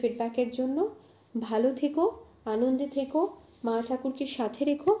তোমাদের ফিডব্যাকের জন্য। ভালো থেকো, আনন্দে থেকো, মা ঠাকুরকে সাথে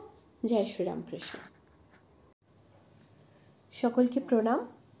রেখো। জয় শ্রীরামকৃষ্ণ। সকলকে প্রণাম।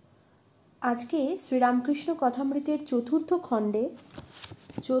 আজকে শ্রীরামকৃষ্ণ কথামৃতের চতুর্থ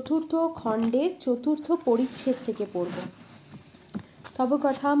খণ্ডের চতুর্থ পরিচ্ছেদ থেকে পড়ব। তব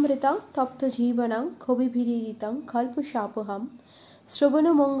কথামৃতং তপ্ত জীবনং ক্ষোভিভিরীরিতং কল্পশাপহম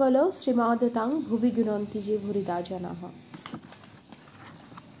শ্রবণমঙ্গল শ্রীমাদতাং ভুবি গুণন্তি যে ভুরিদা জনাঃ।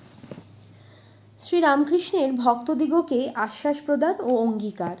 শ্রীরামকৃষ্ণের ভক্তদিগকে আশ্বাস প্রদান ও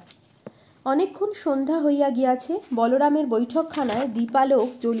অঙ্গীকার। অনেকক্ষণ সন্ধ্যা হইয়া গিয়াছে, বলরামের বৈঠকখানায় দীপালোক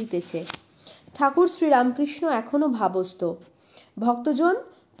জ্বলিতেছে। ঠাকুর শ্রীরামকৃষ্ণ এখনও ভাবস্থ। ভক্তজন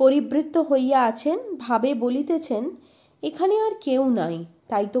পরিবৃত্ত হইয়া আছেন, ভাবে বলিতেছেন, এখানে আর কেউ নাই,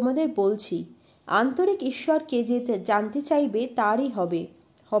 তাই তোমাদের বলছি, আন্তরিক ঈশ্বরকে যে জানতে চাইবে তারই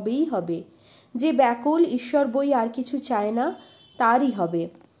হবেই হবে। যে ব্যাকুল, ঈশ্বর বই আর কিছু চায় না, তারই হবে।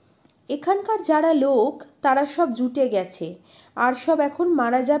 এখানকার যারা লোক তারা সব জুটে গেছে, আর সব এখন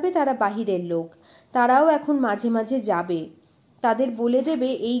মারা যাবে, তারা বাহিরের লোক, তারাও এখন মাঝে মাঝে যাবে। তাদের বলে দেবে,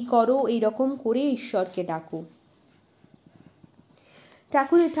 এই করো, এই রকম করে ঈশ্বরকে ডাকো।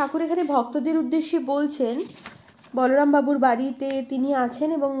 ঠাকুর এখানে ভক্তদের উদ্দেশ্যে বলছেন। বলরাম বাবুর বাড়িতে তিনি আছেন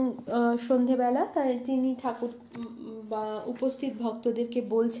এবং সন্ধেবেলা তাই তিনি ঠাকুর বা উপস্থিত ভক্তদেরকে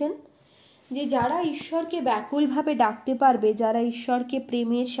বলছেন যে যারা ঈশ্বরকে ব্যাকুলভাবে ডাকতে পারবে, যারা ঈশ্বরকে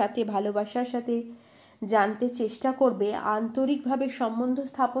প্রেমের সাথে, ভালোবাসার সাথে জানতে চেষ্টা করবে, আন্তরিকভাবে সম্বন্ধ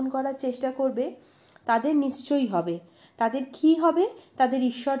স্থাপন করার চেষ্টা করবে, তাদের নিশ্চয়ই হবে। তাদের কি হবে? তাদের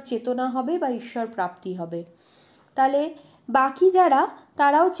ঈশ্বর চেতনা হবে বা ঈশ্বর প্রাপ্তি হবে। তাহলে বাকি যারা,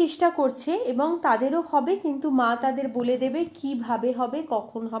 তারাও চেষ্টা করছে এবং তাদেরও হবে, কিন্তু মা তাদের বলে দেবে কিভাবে হবে,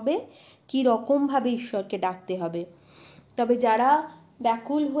 কখন হবে, কি রকমভাবে ঈশ্বরকে ডাকতে হবে। তবে যারা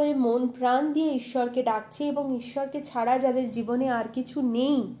ব্যাকুল হয়ে মন প্রাণ দিয়ে ঈশ্বরকে ডাকছে এবং ঈশ্বরকে ছাড়া যাদের জীবনে আর কিছু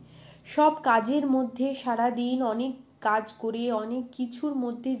নেই, সব কাজের মধ্যে সারাদিন অনেক কাজ করে অনেক কিছুর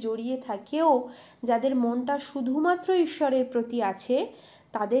মধ্যে জড়িয়ে থাকেও যাদের মনটা শুধুমাত্র ঈশ্বরের প্রতি আছে,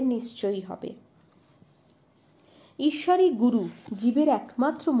 তাদের নিশ্চয়ই হবে। ঈশ্বরই গুরু, জীবের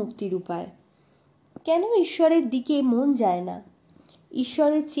একমাত্র মুক্তির উপায়। কেন ঈশ্বরের দিকে মন যায় না?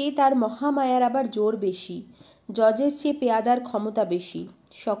 ঈশ্বরের চেয়ে তার মহামায়ার আবার জোর বেশি, জজের চেয়ে পেয়াদার ক্ষমতা বেশি।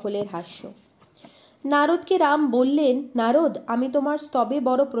 সকলের হাস্য। নারদকে রাম বললেন, নারদ, আমি তোমার স্তবে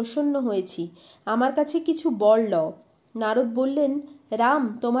বড় প্রসন্ন হয়েছি, আমার কাছে কিছু বর লও। নারদ বললেন, রাম,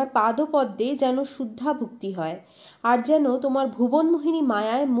 তোমার পাদপদ্মে যেন শুদ্ধা ভক্তি হয়, আর যেন তোমার ভুবনমোহিনী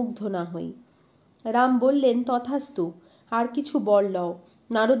মায়ায় মুগ্ধ না হই। রাম বললেন, তথাস্তু, আর কিছু বর লও।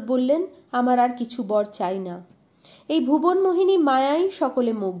 নারদ বললেন, আমার আর কিছু বর চাই না। এই ভুবনমোহিনী মায়াই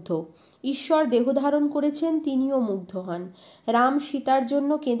সকলে মুগ্ধ। ঈশ্বর দেহ ধারণ করেছেন, তিনিও মুগ্ধ হন। রাম সীতার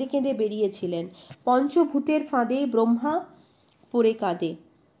জন্য কেঁদে কেঁদে বেরিয়েছিলেন। পঞ্চভূতের ফাঁদে ব্রহ্মা পড়ে কাঁদে।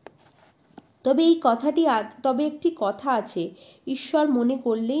 তবে একটি কথা আছে, ঈশ্বর মনে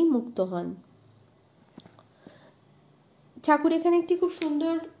করলেই মুক্ত হন। ঠাকুর এখানে একটি খুব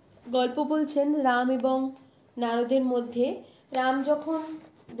সুন্দর গল্প বলছেন রাম এবং নারদের মধ্যে। রাম যখন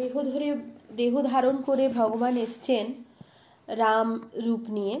দেহ ধারণ করে ভগবান এসছেন রাম রূপ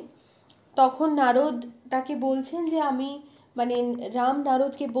নিয়ে, তখন নারদ তাকে বলছেন যে রাম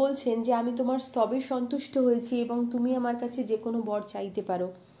নারদকে বলছেন যে আমি তোমার স্তবে সন্তুষ্ট হয়েছি এবং তুমি আমার কাছে যে কোনো বর চাইতে পারো।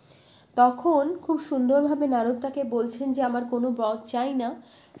 তখন খুব সুন্দরভাবে নারদ তাকে বলছেন যে আমার কোনো বর চাই না,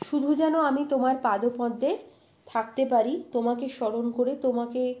 শুধু যেন আমি তোমার পাদপদ্মে থাকতে পারি, তোমাকে স্মরণ করে,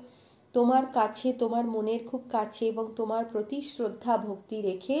 তোমার কাছে, তোমার মনের খুব কাছে, এবং তোমার প্রতি শ্রদ্ধা ভক্তি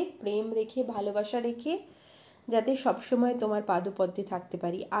রেখে, প্রেম রেখে, ভালোবাসা রেখে যাতে সবসময় তোমার পাদপদ্মে থাকতে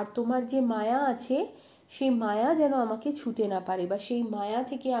পারি। আর তোমার যে মায়া আছে সেই মায়া যেন আমাকে ছুতে না পারে, বা সেই মায়া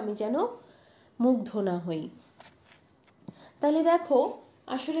থেকে আমি যেন মুগ্ধ না হই। তাহলে দেখো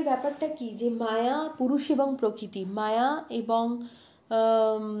আসলে ব্যাপারটা কি, যে মায়া, পুরুষ এবং প্রকৃতি, মায়া এবং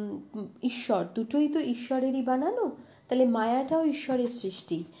ঈশ্বর, দুটোই তো ঈশ্বরেরই বানানো। তাহলে মায়াটাও ঈশ্বরের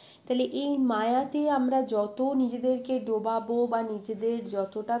সৃষ্টি। তাহলে এই মায়াতে আমরা যত নিজেদেরকে ডোবাবো বা নিজেদের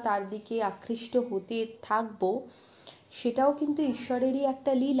যতটা তার দিকে আকৃষ্ট হতে থাকবো, সেটাও কিন্তু ঈশ্বরেরই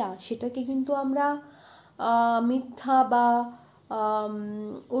একটা লীলা। সেটাকে কিন্তু আমরা মিথ্যা বা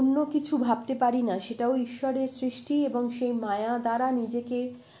অন্য কিছু ভাবতে পারি না। সেটাও ঈশ্বরের সৃষ্টি, এবং সেই মায়া দ্বারা নিজেকে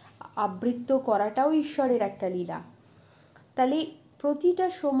আবৃত্ত করাটাও ঈশ্বরের একটা লীলা। তাহলে প্রতিটা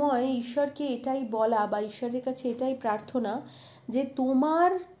সময় ঈশ্বরকে এটাই বলা বা ঈশ্বরের কাছে এটাই প্রার্থনা যে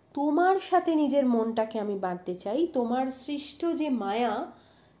তোমার সাথে নিজের মনটাকে আমি বাঁধতে চাই, তোমার সৃষ্ট যে মায়া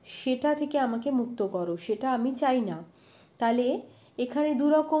সেটা থেকে আমাকে মুক্ত করো, সেটা আমি চাই না। তাহলে এখানে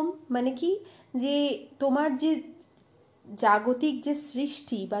দুরকম, মানে কি, যে তোমার যে জাগতিক যে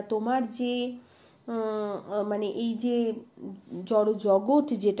সৃষ্টি বা তোমার যে মানে এই যে জড় জগৎ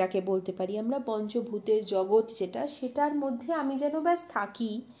যেটাকে বলতে পারি আমরা, পঞ্চভূতের জগৎ যেটা, সেটার মধ্যে আমি যেন ব্যাস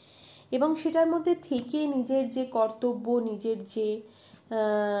থাকি, এবং সেটার মধ্যে থেকে নিজের যে কর্তব্য, নিজের যে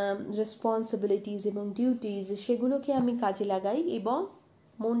রেসপন্সিবিলিটিস এবং ডিউটিস, সেগুলোকে আমি কাজে লাগাই এবং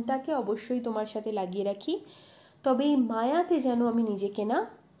মনটাকে অবশ্যই তোমার সাথে লাগিয়ে রাখি। তবে এই মায়াতে যেন আমি নিজেকে না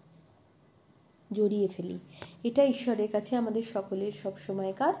জড়িয়ে ফেলি। এটা ঈশ্বরের কাছে আমাদের সকলের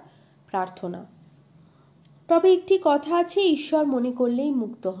সবসময়কার প্রার্থনা। তবে একটি কথা আছে, ঈশ্বর মনে করলেই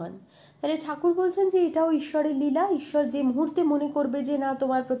মুক্ত হন। তাহলে ঠাকুর বলছেন যে এটাও ঈশ্বরের লীলা। ঈশ্বর যে মুহূর্তে মনে করবে যে না,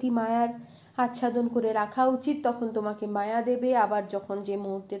 তোমার প্রতি মায়ার আচ্ছাদন করে রাখা উচিত, তখন তোমাকে মায়া দেবে। আবার যখন যে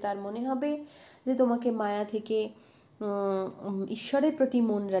মুহূর্তে তার মনে হবে যে তোমাকে মায়া থেকে ঈশ্বরের প্রতি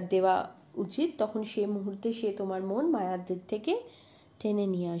মন দেওয়া উচিত, তখন সে মুহূর্তে সে তোমার মন মায়ার দিক থেকে টেনে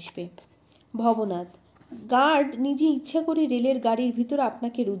নিয়ে আসবে। ভবনাথ, গার্ড নিজে ইচ্ছা করে রেলের গাড়ির ভিতর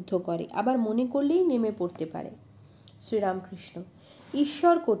আপনাকে রুদ্ধ করে, আবার মনে করলেই নেমে পড়তে পারে। শ্রীরামকৃষ্ণ,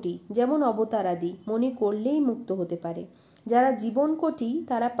 ঈশ্বর কোটি যেমন অবতারাদি মনে করলেই মুক্ত হতে পারে, যারা জীবন কোটি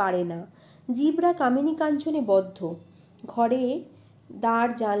তারা পারে না। জীবরা কামিনী কাঞ্চনে বদ্ধ, ঘরে দ্বার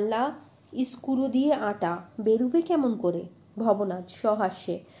জানলা স্ক্রু দিয়ে আটা, বেরুবে কেমন করে? ভবনাথ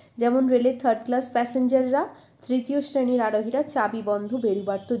সহাস্যে, যেমন রেলের থার্ড ক্লাস প্যাসেঞ্জাররা, তৃতীয় শ্রেণীর আরোহীরা চাবি বন্ধ,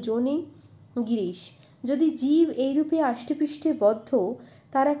 বেরুবার তো জো নেই। গিরিশ, যদি জীব এইরূপে আষ্টেপৃষ্ঠে বদ্ধ,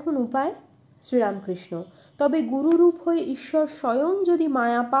 তার এখন উপায়? শ্রীরামকৃষ্ণ, তবে গুরুরূপ হয়ে ঈশ্বর স্বয়ং যদি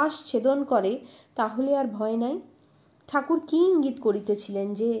মায়াপাশ ছেদন করে, তাহলে আর ভয় নাই। ঠাকুর কি ইঙ্গিত করিতেছিলেন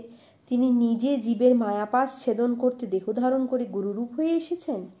যে তিনি নিজে জীবের মায়াপাশ ছেদন করতে দেহ ধারণ করে গুরুরূপ হয়ে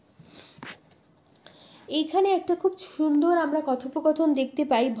এসেছেন? এইখানে একটা খুব সুন্দর আমরা কথোপকথন দেখতে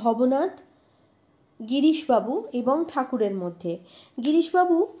পাই ভবনাথ, গিরিশবাবু এবং ঠাকুরের মধ্যে।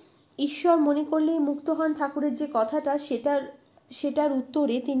 গিরিশবাবু ঈশ্বর মনে করলেই মুক্ত হন ঠাকুরের যে কথাটা, সেটার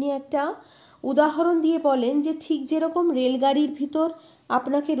উত্তরে তিনি একটা উদাহরণ দিয়ে বলেন যে ঠিক যেরকম রেলগাড়ির ভিতর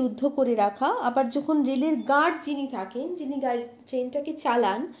আপনাকে রুদ্ধ করে রাখা, আবার যখন রেলের গার্ড যিনি থাকেন, যিনি ট্রেনটাকে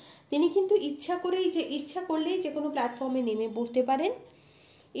চালান, তিনি কিন্তু ইচ্ছা করলেই যে কোনো প্ল্যাটফর্মে নেমে পড়তে পারেন,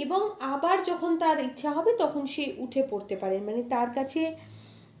 এবং আবার যখন তার ইচ্ছা হবে তখন সে উঠে পড়তে পারেন। মানে তার কাছে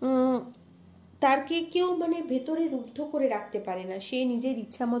তারকে কেউ ভেতরে রুদ্ধ করে রাখতে পারে না, সে নিজের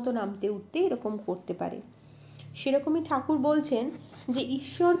ইচ্ছা মতো নামতে উঠতে এরকম করতে পারে। সেরকমই ঠাকুর বলছেন যে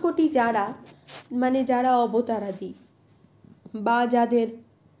ঈশ্বর কোটি যারা অবতারাদি বা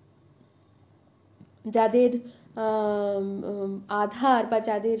যাদের আধার বা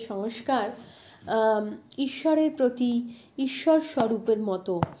যাদের সংস্কার ঈশ্বরের প্রতি, ঈশ্বর স্বরূপের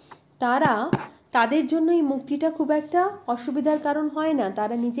মতো, তাদের জন্য এই মুক্তিটা খুব একটা অসুবিধার কারণ হয় না।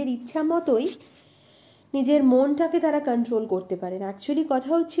 তারা নিজের ইচ্ছা মতোই নিজের মনটাকে তারা কন্ট্রোল করতে পারেন। অ্যাকচুয়ালি কথা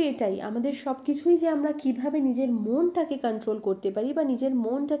হচ্ছে এটাই, আমাদের সব কিছুই যে আমরা কিভাবে নিজের মনটাকে কন্ট্রোল করতে পারি বা নিজের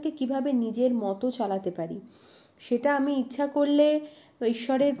মনটাকে কিভাবে নিজের মতো চালাতে পারি, সেটা আমি ইচ্ছা করলে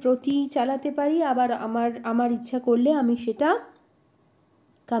ঈশ্বরের প্রতি চালাতে পারি, আবার আমার ইচ্ছা করলে আমি সেটা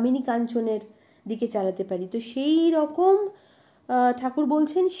কামিনী কাঞ্চনের দিকে চালাতে পারি। তো সেই রকম ঠাকুর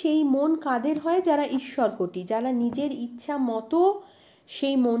বলছেন সেই মন কাদের হয়, যারা ঈশ্বর কোটি, যারা নিজের ইচ্ছা মতো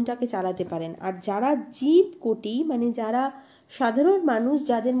সেই মনটাকে চালাতে পারেন। আর যারা জীব কোটি, মানে যারা সাধারণ মানুষ,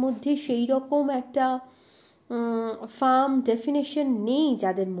 যাদের মধ্যে সেই রকম একটা ফার্ম ডেফিনেশন নেই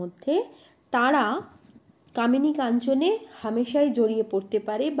যাদের মধ্যে, তারা কামিনী কাঞ্চনে হামেশাই জড়িয়ে পড়তে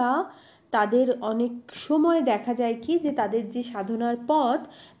পারে, বা তাদের অনেক সময় দেখা যায় কি যে তাদের যে সাধনার পথ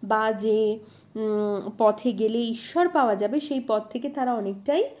বা যে পথে গেলে ঈশ্বর পাওয়া যাবে সেই পথ থেকে তারা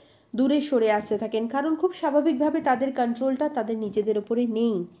অনেকটাই দূরে সরে আসতে থাকেন, কারণ খুব স্বাভাবিকভাবে তাদের কন্ট্রোলটা তাদের নিজেদের ওপরে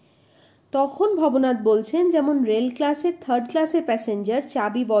নেই। তখন ভবনাথ বলছেন, যেমন রেল ক্লাসের 3rd ক্লাসের প্যাসেঞ্জার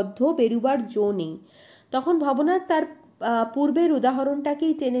চাবিবদ্ধ, বেরুবার জো নেই। তখন ভবনাথ তার পূর্বের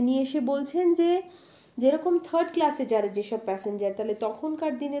উদাহরণটাকেই টেনে নিয়ে এসে বলছেন যে যেরকম 3rd ক্লাসে যারা যেসব প্যাসেঞ্জার, তাহলে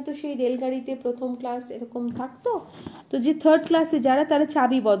তখনকার দিনে তো সেই রেলগাড়িতে 1ম ক্লাস এরকম থাকতো, তো যে 3rd ক্লাসে যারা, তারা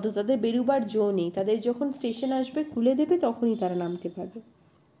চাবিবদ্ধ, তাদের বেরুবার জো নেই, তাদের যখন স্টেশন আসবে খুলে দেবে তখনই তারা নামতে পারবে।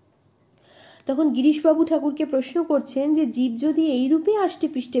 তখন গিরিশবাবু ঠাকুরকে প্রশ্ন করছেন যে জীব যদি এই রূপে আষ্টে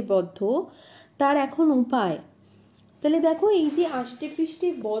পৃষ্ঠে বদ্ধ, তার এখন উপায়। তাহলে দেখো, এই যে আষ্টে পৃষ্ঠে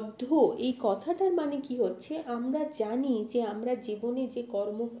বদ্ধ এই কথাটার মানে কি হচ্ছে, আমরা জানি যে আমরা জীবনে যে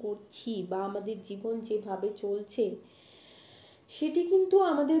কর্ম করছি বা আমাদের জীবন যেভাবে চলছে সেটি কিন্তু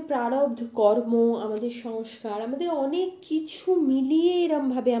আমাদের প্রারব্ধ কর্ম, আমাদের সংস্কার, আমাদের অনেক কিছু মিলিয়ে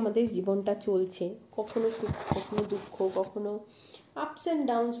এরমভাবে আমাদের জীবনটা চলছে। কখনো সুখ, কখনো দুঃখ, কখনো আপস অ্যান্ড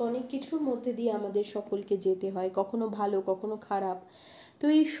ডাউনস, অনেক কিছুর মধ্যে দিয়ে আমাদের সকলকে যেতে হয়, কখনো ভালো কখনো খারাপ। তো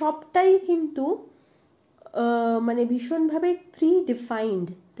এই সবটাই কিন্তু মানে ভীষণভাবে প্রি ডিফাইন্ড,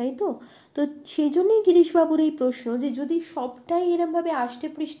 তাই তো? তো সেই জন্যই গিরিশবাবুর এই প্রশ্ন যে যদি সবটাই এরমভাবে আষ্টে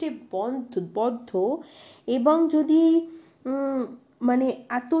পৃষ্ঠে বদ্ধ, এবং যদি মানে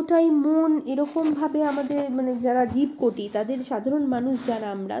এতটাই মন এরকমভাবে আমাদের, মানে যারা জীবকোটি, তাদের সাধারণ মানুষ যারা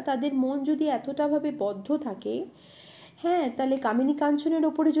আমরা, তাদের মন যদি এতটাভাবে বদ্ধ থাকে, হ্যাঁ, তাহলে কামিনী কাঞ্চনের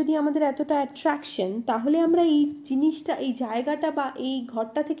ওপরে যদি আমাদের এতটা অ্যাট্রাকশন, তাহলে আমরা এই জিনিসটা, এই জায়গাটা বা এই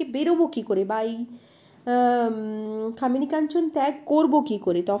ঘরটা থেকে বেরোবো কী করে, বা এই কামিনী কাঞ্চন ত্যাগ করবো কী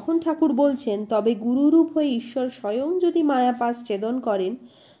করে? তখন ঠাকুর বলছেন, তবে গুরুরূপ হয়ে ঈশ্বর স্বয়ং যদি মায়াপাশ ছেদন করেন,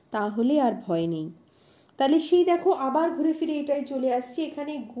 তাহলে আর ভয় নেই। তাহলে সেই দেখো, আবার ঘুরে ফিরে এটাই চলে আসছে,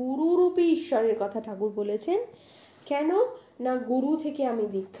 এখানে গুরুরূপে ঈশ্বরের কথা ঠাকুর বলেছেন। কেন না, গুরু থেকে আমি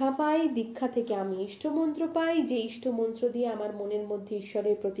দীক্ষা পাই, দীক্ষা থেকে আমি ইষ্টমন্ত্র পাই, যে ইষ্টমন্ত্র দিয়ে আমার মনের মধ্যে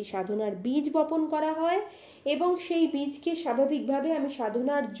ঈশ্বরের প্রতি সাধনার বীজ বপন করা হয়, এবং সেই বীজকে স্বাভাবিকভাবে আমি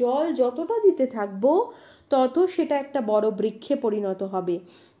সাধনার জল যতটা দিতে থাকবো তত সেটা একটা বড় বৃক্ষে পরিণত হবে।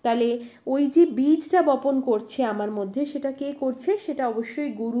 তাহলে ওই যে বীজটা বপন করছে আমার মধ্যে, সেটা কে করছে? সেটা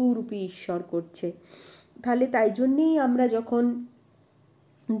অবশ্যই গুরুরূপী ঈশ্বর করছে। তাহলে তাই জন্যেই আমরা যখন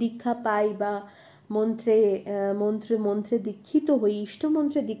দীক্ষা পাই বা মন্ত্রে দীক্ষিত হই,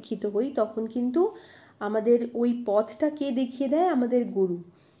 ইষ্টমন্ত্রে দীক্ষিত হই, তখন কিন্তু আমাদের ওই পথটা কে দেখিয়ে দেয়? আমাদের গুরু।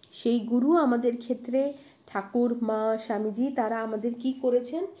 সেই গুরু আমাদের ক্ষেত্রে ঠাকুর, মা, স্বামীজি, তারা আমাদের কি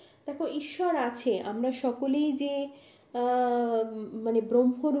করেছেন? দেখো, ঈশ্বর আছে, আমরা সকলেই যে মানে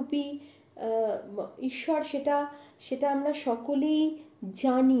ব্রহ্মরূপী ঈশ্বর, সেটা আমরা সকলেই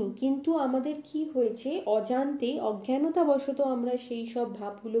জানি, কিন্তু আমাদের কি হয়েছে, অজান্তে অজ্ঞানতাবশত আমরা সেই সব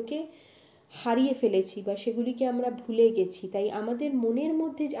ভাবগুলোকে হারিয়ে ফেলেছি বা সেগুলিকে আমরা ভুলে গেছি। তাই আমাদের মনের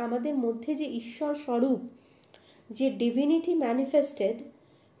মধ্যে, আমাদের মধ্যে যে ঈশ্বর স্বরূপ, যে ডিভিনিটি ম্যানিফেস্টেড,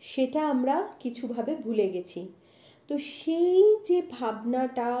 সেটা আমরা কিছুভাবে ভুলে গেছি। তো সেই যে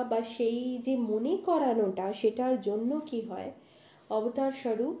ভাবনাটা বা সেই যে মনে করানোটা, সেটার জন্য কি হয়, অবতার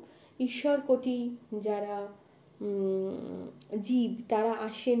স্বরূপ ঈশ্বর কোটি যারা জীব, তারা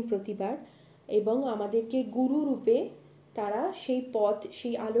আসেন প্রতিবার এবং আমাদেরকে গুরু রূপে তারা সেই পথ,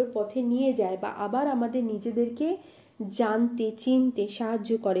 সেই আলোর পথে নিয়ে যায়, বা আবার আমাদের নিজেদেরকে জানতে, চিনতে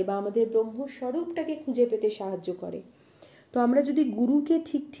সাহায্য করে, বা আমাদের ব্রহ্মস্বরূপটাকে খুঁজে পেতে সাহায্য করে। তো আমরা যদি গুরুকে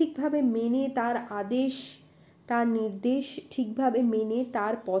ঠিকভাবে মেনে, তার আদেশ, তার নির্দেশ ঠিকভাবে মেনে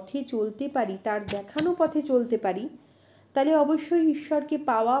তার পথে চলতে পারি, তার দেখানো পথে চলতে পারি, তাহলে অবশ্যই ঈশ্বরকে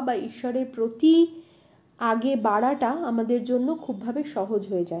পাওয়া বা ঈশ্বরের প্রতি আগে বাড়াটা আমাদের জন্য খুবভাবে সহজ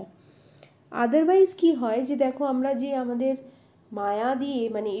হয়ে যায়। আদারওয়াইজ কি হয় যে দেখো, আমরা যে আমাদের মায়া দিয়ে,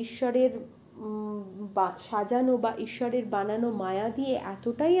 মানে ঈশ্বরের সাজানো বা ঈশ্বরের বানানো মায়া দিয়ে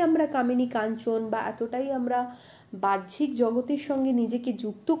এতটাই আমরা কামিনী কাঞ্চন বা এতটাই আমরা বাহ্যিক জগতের সঙ্গে নিজেকে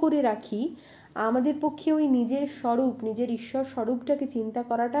যুক্ত করে রাখি, আমাদের পক্ষে ওই নিজের স্বরূপ, নিজের ঈশ্বর স্বরূপটাকে চিন্তা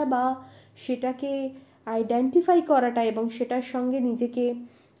করাটা বা সেটাকে আইডেন্টিফাই করাটা এবং সেটার সঙ্গে নিজেকে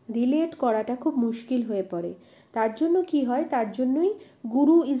রিলেট করাটা খুব মুশকিল হয়ে পড়ে। তার জন্য কি হয়, তার জন্যই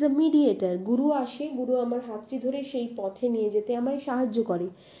গুরু ইজ আ মিডিয়েটার। গুরু আসে, গুরু আমার হাতটি ধরে সেই পথে নিয়ে যেতে আমায় সাহায্য করে।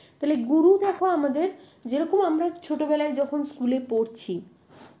 তাহলে গুরু দেখো আমাদের, যেরকম আমরা ছোটবেলায় যখন স্কুলে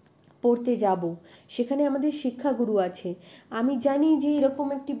পড়তে যাব, সেখানে আমাদের শিক্ষাগুরু আছে। আমি জানি যে এরকম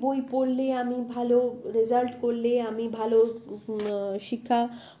একটি বই পড়লে আমি ভালো রেজাল্ট করলে, আমি ভালো শিক্ষা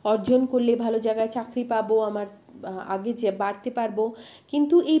অর্জন করলে ভালো জায়গায় চাকরি পাবো, আমার আগে যে বাড়তে পারবো।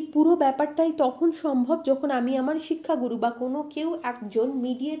 কিন্তু এই পুরো ব্যাপারটাই তখন সম্ভব যখন আমি আমার শিক্ষাগুরু বা কোনো কেউ একজন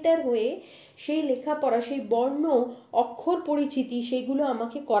মিডিয়েটার হয়ে সেই লেখাপড়া, সেই বর্ণ অক্ষর পরিচিতি সেগুলো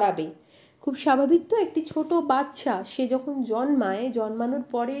আমাকে করাবে। খুব স্বাভাবিক তো, একটি ছোট বাচ্চা সে যখন জন্মায়, জন্মানোর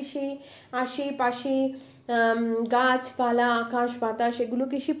পরে সে আশেপাশে গাছপালা, আকাশ বাতাস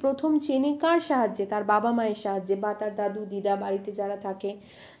এগুলোকে সে প্রথম চেনে কার সাহায্যে? তার বাবা মায়ের সাহায্যে, বা তার দাদু দিদা বাড়িতে যারা থাকে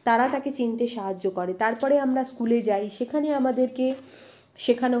তারা তাকে চিনতে সাহায্য করে। তারপরে আমরা স্কুলে যাই, সেখানে আমাদেরকে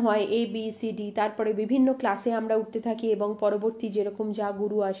শেখানো হয় ABCD, তারপরে বিভিন্ন ক্লাসে আমরা উঠতে থাকি এবং পরবর্তী যেরকম যা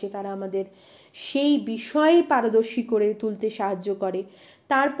গুরু আসে তারা আমাদের সেই বিষয়ে পারদর্শী করে তুলতে সাহায্য করে।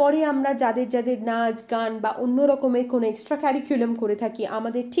 তারপরে আমরা যাদের যাদের নাচ গান বা অন্য রকমের কোনো এক্সট্রা ক্যারিকুলাম করে থাকি,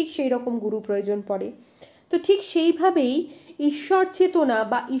 আমাদের ঠিক সেই রকম গুরু প্রয়োজন পড়ে। তো ঠিক সেইভাবেই ঈশ্বর চেতনা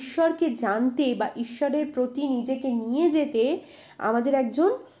বা ঈশ্বরকে জানতে বা ঈশ্বরের প্রতি নিজেকে নিয়ে যেতে আমাদের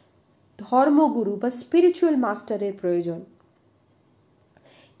একজন ধর্মগুরু বা স্পিরিচুয়াল মাস্টারের প্রয়োজন।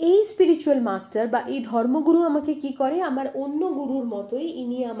 এই স্পিরিচুয়াল মাস্টার বা এই ধর্মগুরু আমাকে কি করে, আমার অন্য গুরুর মতোই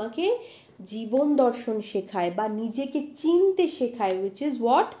ইনি আমাকে জীবন দর্শন শেখায় বা নিজেকে চিনতে শেখায়, which is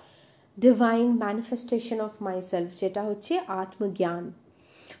what divine manifestation of myself, যেটা হচ্ছে আত্মজ্ঞান।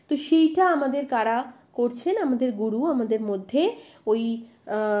 তো সেইটা আমাদের কারা করছেন? আমাদের গুরু আমাদের মধ্যে ওই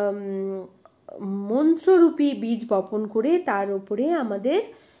মন্ত্ররূপী বীজ বপন করে তার উপরে আমাদের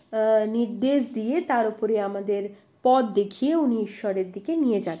নির্দেশ দিয়ে, তার উপরে আমাদের পথ দেখিয়ে উনি ঈশ্বরের দিকে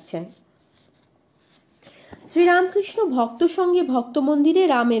নিয়ে যাচ্ছেন। শ্রীরামকৃষ্ণ ভক্ত সঙ্গে ভক্ত মন্দিরে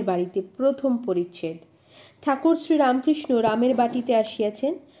রামের বাড়িতে, প্রথম পরিচ্ছেদ। ঠাকুর শ্রীরামকৃষ্ণ রামের বাটিতে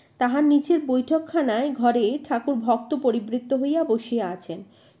আসিয়াছেন। তাহার নিচের বৈঠকখানায় ঘরে ঠাকুর ভক্ত পরিবৃত্ত হইয়া বসিয়া আছেন,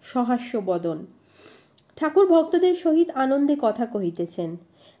 সহাস্য বদন। ঠাকুর ভক্তদের সহিত আনন্দে কথা কহিতেছেন।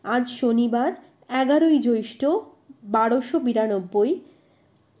 আজ শনিবার 11ই জ্যৈষ্ঠ 1292,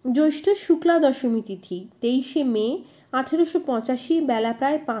 জ্যৈষ্ঠ শুক্লা দশমী তিথি, 23শে মে 1885, বেলা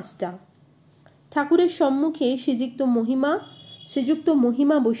প্রায় 5টা। ঠাকুরের সম্মুখে শ্রীযুক্ত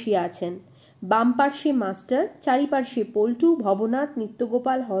মহিমা বসিয়া আছেন। বাম পার্শ্বে মাস্টার, চারিপার্শ্বে পল্টু, ভবনাথ,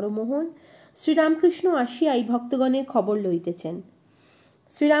 নিত্যগোপাল, হরমোহন। শ্রীরামকৃষ্ণ আসিয়া এই ভক্তগণের খবর লইতেছেন।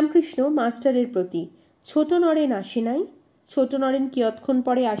 শ্রীরামকৃষ্ণ মাস্টারের প্রতি, ছোট নরেন আসে নাই? ছোট নরেন কিয়ৎক্ষণ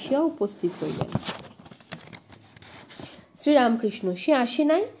পরে আসিয়া উপস্থিত হইলেন। শ্রীরামকৃষ্ণ, সে আসে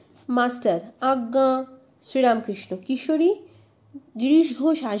নাই? মাস্টার, আজ্ঞা। শ্রীরামকৃষ্ণ, কিশোরী গিরিশ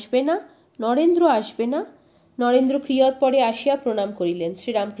ঘোষ আসবে না? নরেন্দ্র আসবে না? নরেন্দ্র কিয়ৎ পরে আসিয়া প্রণাম করিলেন।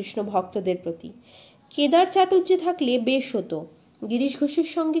 শ্রীরামকৃষ্ণ ভক্তদের প্রতি, কেদার চাটুর্যে থাকলে বেশ হতো, গিরিশ ঘোষের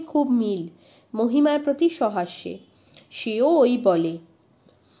সঙ্গে খুব মিল। মহিমার প্রতি সহাস্যে, সেও ওই বলে।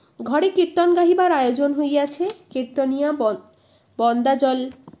 ঘরে কীর্তন গাহিবার আয়োজন হইয়াছে। কীর্তনিয়া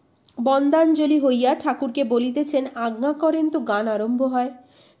বন্দাঞ্জলি হইয়া ঠাকুরকে বলিতেছেন, আজ্ঞা করেন তো গান আরম্ভ হয়।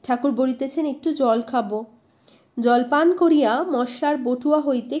 ঠাকুর বলিতেছেন, একটু জল খাবো। জলপান করিয়া মশলার বটুয়া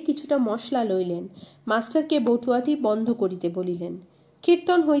হইতে কিছুটা মশলা লইলেন। মাস্টারকে বটুয়াটি বন্ধ করিতে বলিলেন।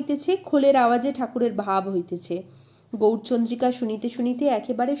 কীর্তন হইতেছে, খোলের আওয়াজে ঠাকুরের ভাব হইতেছে। গৌরচন্দ্রিকা শুনিতে শুনিতে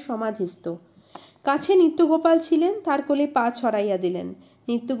একেবারে সমাধিস্থ। কাছে নিত্যগোপাল ছিলেন, তার কোলে পা ছড়াইয়া দিলেন।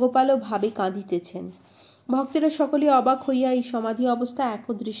 নিত্যগোপালও ভাবে কাঁদিতেছেন। ভক্তেরা সকলে অবাক হইয়া এই সমাধি অবস্থা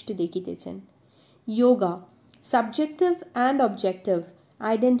একদৃষ্টে দেখিতেছেন। Yoga, subjective and objective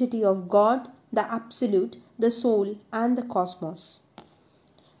identity of god, the absolute, the soul and the cosmos.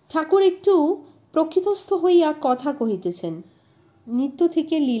 ঠাকুর একটু প্রকৃতস্থ হইয়া কথা কহিতেছেন। নিত্য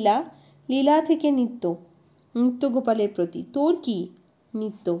থেকে লীলা, লীলা থেকে নিত্য। নিত্যগোপালের প্রতি, তোর কি?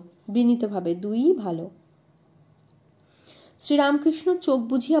 নিত্য বিনীতভাবে, দুইই ভালো। শ্রীরামকৃষ্ণ চোখ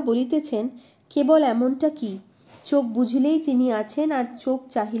বুঝিয়া বলিতেছেন, কেবল এমনটা কি, চোখ বুঝিলেই তিনি আছেন আর চোখ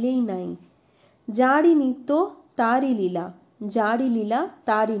চাহিলেই নাই। যারই নিত্য তারই লীলা, যারই লীলা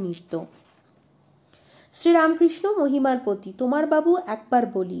তারই নিত্য। শ্রীরামকৃষ্ণ মহিমার প্রতি, তোমার বাবু একবার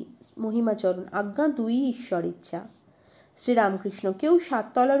বলি। মহিমাচরণ, আজ্ঞা, দুই ঈশ্বর ইচ্ছা। শ্রীরামকৃষ্ণ, কেউ 7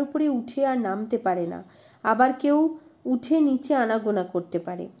 তলার উপরে উঠে আর নামতে পারে না, আবার কেউ উঠে নিচে আনাগোনা করতে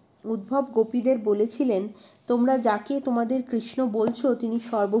পারে। উদ্ভব গোপীদের বলেছিলেন, তোমরা যাকে তোমাদের কৃষ্ণ বলছো তিনি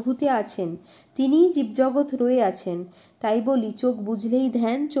সর্বভূতে আছেন, তিনিই জীবজগৎ রয়ে আছেন। তাই বলি, চোখ বুঝলেই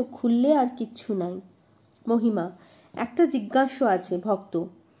ধ্যান, চোখ খুললে আর কিচ্ছু নাই। মহিমা, একটা জিজ্ঞাসা আছে ভক্ত,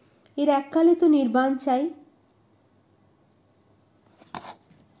 এর এককালে তো নির্বাণ চাই।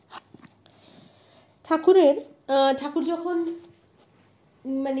 ঠাকুরের ঠাকুর যখন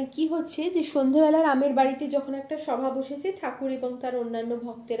মানে কি হচ্ছে যে সন্ধেবেলার আমের বাড়িতে যখন একটা সভা বসেছে, ঠাকুর এবং তার অন্যান্য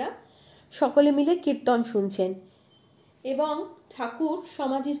ভক্তেরা সকলে মিলে কীর্তন শুনছেন এবং ঠাকুর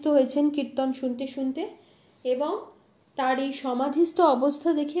সমাধিস্থ হয়েছেন কীর্তন শুনতে শুনতে, এবং তার এই সমাধিস্থ অবস্থা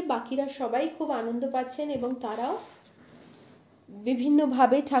দেখে বাকিরা সবাই খুব আনন্দ পাচ্ছেন এবং তারাও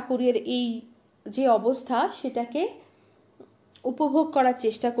বিভিন্নভাবে ঠাকুরের এই যে অবস্থা সেটাকে উপভোগ করার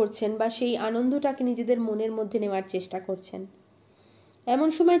চেষ্টা করছেন বা সেই আনন্দটাকে নিজেদের মনের মধ্যে নেওয়ার চেষ্টা করছেন। এমন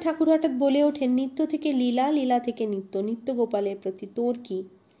সময় ঠাকুর হঠাৎ বলে ওঠেন, নিত্য থেকে লীলা, লীলা থেকে নিত্য, নিত্য গোপালের প্রতি তোর কি?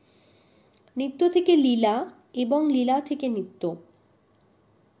 নিত্য থেকে লীলা এবং লীলা থেকে নিত্য।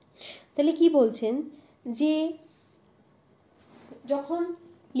 তাহলে কি বলছেন যে যখন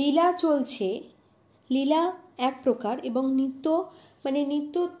লীলা চলছে, লীলা এক প্রকার, এবং নিত্য মানে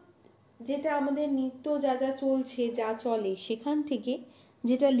নিত্য যেটা আমাদের নিত্য যা যা চলছে যা চলে সেখান থেকে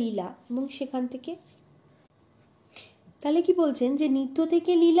যেটা লীলা এবং সেখান থেকে, তাহলে কি বলছেন যে নিত্য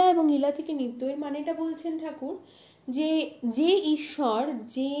থেকে লীলা এবং লীলা থেকে নিত্য, এর মানেটা বলছেন ঠাকুর যে যে ঈশ্বর,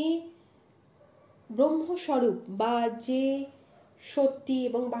 যে ব্রহ্মস্বরূপ বা যে সত্যি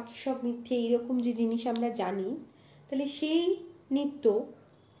এবং বাকি সব মিথ্যে এইরকম যে জিনিস আমরা জানি, তাহলে সেই নিত্য,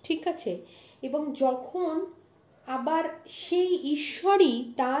 ঠিক আছে। এবং যখন আবার সেই ঈশ্বরই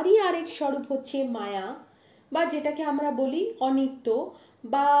তারই আরেক স্বরূপ হচ্ছে মায়া, বা যেটাকে আমরা বলি অনিত্য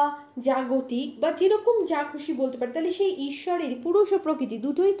বা জাগতিক বা যেরকম যা খুশি বলতে পারি, তাহলে সেই ঈশ্বরের পুরুষ ও প্রকৃতি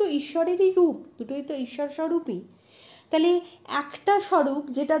দুটোই তো ঈশ্বরেরই রূপ, দুটোই তো ঈশ্বর স্বরূপই। তাহলে একটা স্বরূপ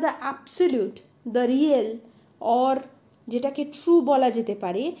যেটা the absolute, the real, or যেটাকে ট্রু বলা যেতে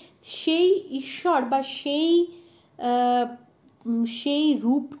পারে, সেই ঈশ্বর বা সেই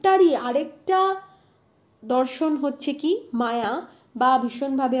রূপটারই আরেকটা দর্শন হচ্ছে কি মায়া বা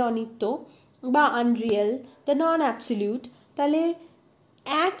ভীষণভাবে অনিত্য বা আনরিয়েল, দ্য নন অ্যাবসলিউট। তাহলে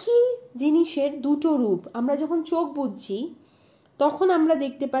একই জিনিসের দুটো রূপ। আমরা যখন চোখ বুঝছি তখন আমরা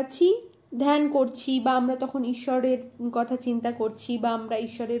দেখতে পাচ্ছি, ধ্যান করছি বা আমরা তখন ঈশ্বরের কথা চিন্তা করছি বা আমরা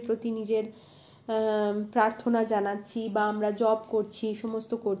ঈশ্বরের প্রতি নিজের প্রার্থনা জানাচ্ছি বা আমরা জপ করছি,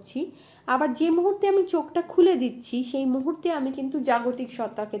 সমস্ত করছি। আবার যে মুহূর্তে আমি চোখটা খুলে দিচ্ছি সেই মুহূর্তে আমি কিন্তু জাগতিক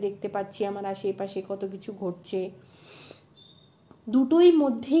সত্তাকে দেখতে পাচ্ছি, আমার আশেপাশে কত কিছু ঘটছে। দুটোই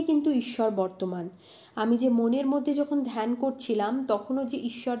মধ্যেই কিন্তু ঈশ্বর বর্তমান। আমি যে মনের মধ্যে যখন ধ্যান করছিলাম তখনও যে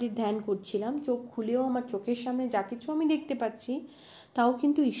ঈশ্বরের ধ্যান করছিলাম, চোখ খুলেও আমার চোখের সামনে যা কিছু আমি দেখতে পাচ্ছি তাও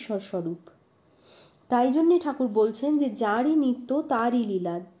কিন্তু ঈশ্বর স্বরূপ। তাই জন্যে ঠাকুর বলছেন যে যারই নিত্য তারই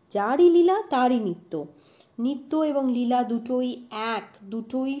লীলা, যারই লীলা তারই নিত্য। নিত্য এবং লীলা দুটোই এক,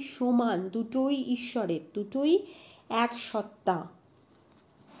 দুটোই সমান, দুটোই ঈশ্বরের, দুটোই এক সত্তা।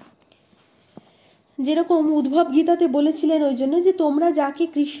 যেরকম উদ্ভব গীতাতে বলেছিলেন ওই জন্য যে তোমরা যাকে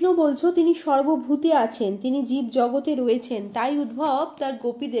কৃষ্ণ বলছো তিনি সর্বভূতে আছেন, তিনি জীব জগতে রয়েছেন। তাই উদ্ভব তার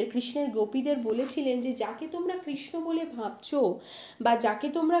গোপীদের, কৃষ্ণের গোপীদের বলেছিলেন যে যাকে তোমরা কৃষ্ণ বলে ভাবছো বা যাকে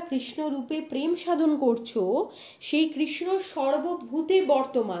তোমরা কৃষ্ণ রূপে প্রেম সাধন করছো সেই কৃষ্ণ সর্বভূতে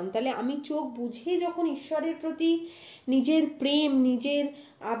বর্তমান। তাহলে আমি চোখ বুঝে যখন ঈশ্বরের প্রতি নিজের প্রেম, নিজের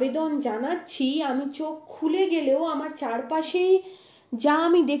আবেদন জানাচ্ছি, আমি চোখ খুলে গেলেও আমার চারপাশেই যা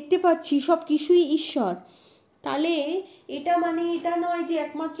আমি দেখতে পাচ্ছি সব কিছুই ঈশ্বর। তাহলে এটা মানে এটা নয় যে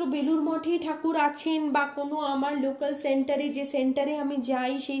একমাত্র বেলুড় মঠেই ঠাকুর আছেন বা কোনো আমার লোকাল সেন্টারে, যে সেন্টারে আমি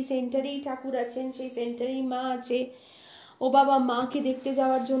যাই সেই সেন্টারেই ঠাকুর আছেন, সেই সেন্টারেই মা আছে। ও বাবা, মাকে দেখতে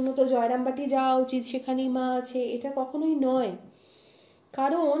যাওয়ার জন্য তো জয়রামবাটি যাওয়া উচিত, সেখানেই মা আছে, এটা কখনোই নয়।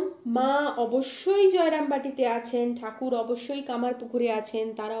 কারণ মা অবশ্যই জয়রামবাটিতে আছেন, ঠাকুর অবশ্যই কামারপুকুরে আছেন,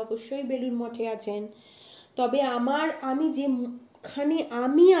 তারা অবশ্যই বেলুড় মঠে আছেন। তবে আমি যেখানে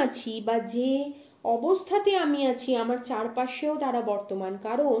আমি আছি বা যে অবস্থাতে আমি আছি আমার চারপাশেও তারা বর্তমান।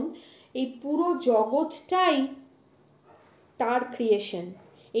 কারণ এই পুরো জগৎটাই তার ক্রিয়েশন,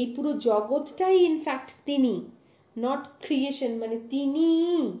 এই পুরো জগৎটাই ইনফ্যাক্ট তিনি, নট ক্রিয়েশন মানে তিনি,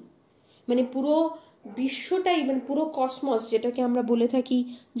 মানে পুরো বিশ্বটাই, মানে পুরো কসমস যেটাকে আমরা বলে থাকি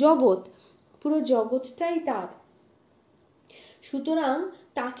জগৎ, পুরো জগৎটাই তার। সুতরাং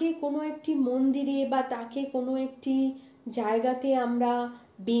তাকে কোনো একটি মন্দিরে বা তাকে কোনো একটি জায়গাতে আমরা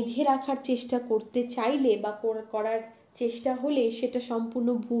বেঁধে রাখার চেষ্টা করতে চাইলে বা করার চেষ্টা হলে সেটা সম্পূর্ণ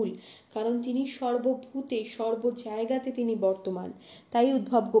ভুল। কারণ তিনি সর্বভূতে, সর্ব জায়গাতে তিনি বর্তমান। তাই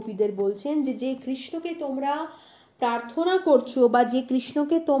উদ্ভব গোপীদের বলছেন যে যে কৃষ্ণকে তোমরা প্রার্থনা করছো বা যে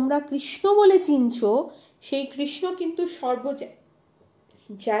কৃষ্ণকে তোমরা কৃষ্ণ বলে চিনছো সেই কৃষ্ণ কিন্তু সর্ব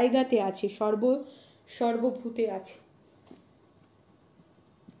জায়গাতে আছে, সর্বভূতে আছে।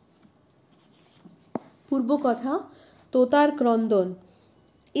 পূর্ব কথা তোতার ক্রন্দন।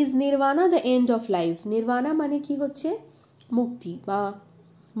 Is nirvana the end of life? নির্বাণা মানে কি হচ্ছে মুক্তি বা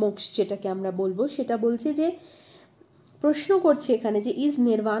মোক্ষ, যেটাকে আমরা বলবো। সেটা বলছে যে প্রশ্ন করছে এখানে যে is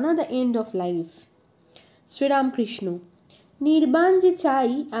nirvana the end of life? Sri Ramakrishna: নির্বাণ যে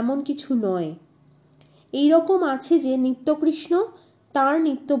চাই এমন কিছু নয়। এইরকম আছে যে নিত্যকৃষ্ণ তার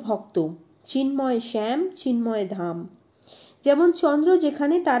নিত্য ভক্ত, চিন্ময় শ্যাম চিন্ময় ধাম। যেমন চন্দ্র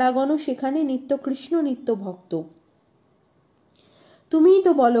যেখানে, তারাগণ সেখানে, নিত্যকৃষ্ণ নিত্য ভক্ত। তুমিই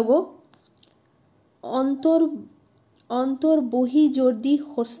তো বলো গো, অন্তর অন্তর্বহি জর্দি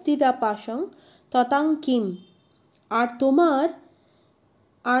হস্তিদা পাশং ততাং কিম। আর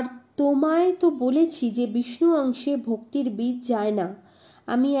তোমায় তো বলেছি যে বিষ্ণু অংশে ভক্তির বীজ যায় না।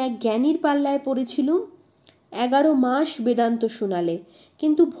 আমি এক জ্ঞানীর পাল্লায় পড়েছিলুম, 11 মাস বেদান্ত শোনালে,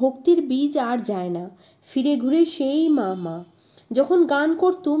 কিন্তু ভক্তির বীজ আর যায় না। ফিরে ঘুরে সেই মা মা। যখন গান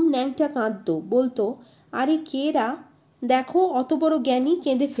করতুম ন্যাংটা কাঁদত, বলতো, আরে কেরা, দেখো অত বড় জ্ঞানী,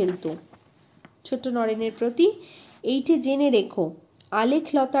 কেঁদে ফেলতো। ছোট্ট নরেনের প্রতি এইটে জেনে রেখো, আলেখ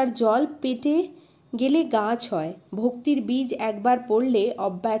লতার জল পেটে গেলে গাছ হয়। ভক্তির বীজ একবার পড়লে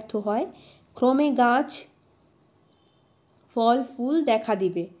অব্যর্থ হয়, ক্রমে গাছ ফল ফুল দেখা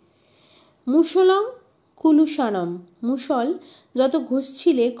দিবে। মুসলং কুলুসানম। মুসল যত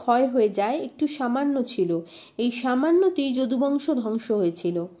ঘষছিলে ক্ষয় হয়ে যায়, একটু সামান্য ছিল, এই সামান্যতেই যদুবংশ ধ্বংস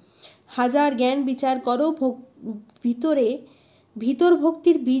হয়েছিল। হাজার জ্ঞান বিচার করো, ভিতর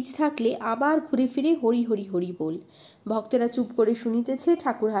ভক্তির বীজ থাকলে আবার ঘুরে ফিরে হরি হরি হরি বল। ভক্তেরা চুপ করে শুনিতেছে।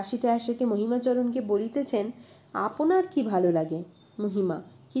 ঠাকুর হাসিতে হাসিতে মহিমাচরণকে বলিতেছেন, আপনার কি ভালো লাগে? মহিমা: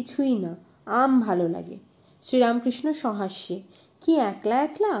 কিছুই না, আম ভালো লাগে। শ্রীরামকৃষ্ণ সহাস্যে: কি একলা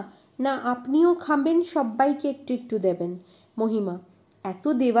একলা, না আপনিও খাবেন, সব্বাইকে একটু একটু দেবেন? মহিমা: এত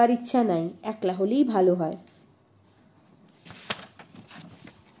দেবার ইচ্ছা নাই, একলা হলেই ভালো হয়।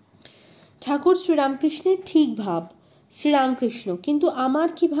 ঠাকুর শ্রীরামকৃষ্ণের ঠিক ভাব। শ্রীরামকৃষ্ণ: কিন্তু আমার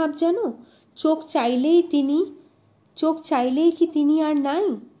কি ভাব জানো? চোখ চাইলেই কি তিনি আর নাই?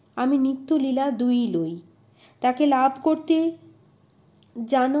 আমি নিত্য লীলা দুই লই। তাকে লাভ করতে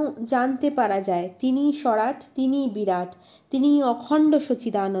জানতে পারা যায়, তিনিই সরাট, তিনিই বিরাট, তিনিই অখণ্ড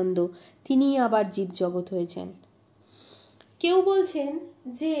সচিদানন্দ, তিনিই আবার জীবজগৎ হয়েছেন। কেউ বলছেন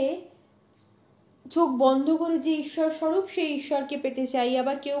যে চোখ বন্ধ করে যে ঈশ্বর স্বরূপ, সেই ঈশ্বরকে পেতে চাই।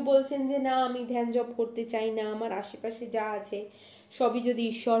 আবার কেউ বলছেন যে না, আমি ধ্যান জপ করতে চাই না, আমার আশেপাশে যা আছে সবই যদি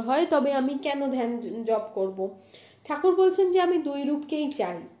ঈশ্বর হয় তবে আমি কেন ধ্যান জপ করব। ঠাকুর বলছেন যে আমি দুই রূপকেই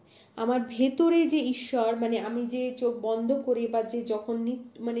চাই। আমার ভেতরে যে ঈশ্বর, মানে আমি যে চোখ বন্ধ করে বা যে যখন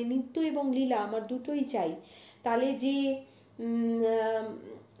নিত্য এবং লীলা, আমার দুটোই চাই। তাহলে যে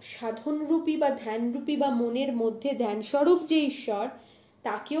সাধনরূপী বা ধ্যানরূপী বা মনের মধ্যে ধ্যানস্বরূপ যে ঈশ্বর,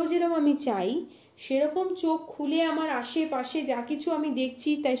 তাকেও যেরকম আমি চাই, সেরকম চোখ খুলে আমার আশেপাশে যা কিছু আমি দেখছি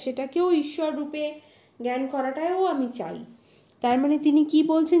তাই সেটাকেও ঈশ্বর রূপে জ্ঞান করাটাও আমি চাই। তার মানে তিনি কি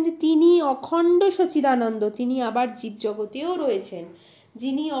বলছেন? যে তিনি অখণ্ড সচিদানন্দ, তিনি আবার জীবজগতেও রয়েছেন।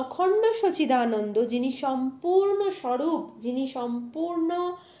 যিনি অখণ্ড সচিদানন্দ, যিনি সম্পূর্ণ স্বরূপ, যিনি সম্পূর্ণ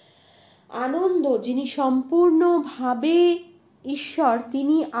আনন্দ, যিনি সম্পূর্ণভাবে ঈশ্বর,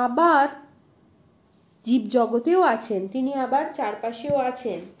 তিনি আবার জীবজগতেও আছেন, তিনি আবার চারপাশেও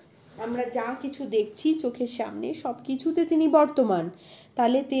আছেন। আমরা যা কিছু দেখছি চোখের সামনে সব কিছুতে তিনি বর্তমান।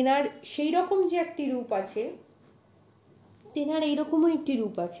 তাহলে তেনার সেই রকম যে একটি রূপ আছে, তেনার এইরকমও একটি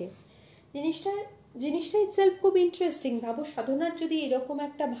রূপ আছে। জিনিসটা ইটসেলফ খুব ইন্টারেস্টিং। ভাবো, সাধনার যদি এরকম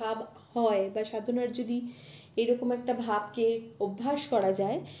একটা ভাব হয়, বা সাধনার যদি এরকম একটা ভাবকে অভ্যাস করা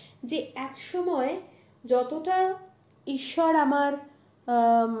যায়, যে এক সময় যতটা ঈশ্বর আমার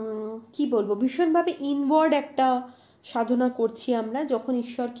কি বলবো, ভীষণভাবে ইনওয়ার্ড একটা সাধনা করছি আমরা, যখন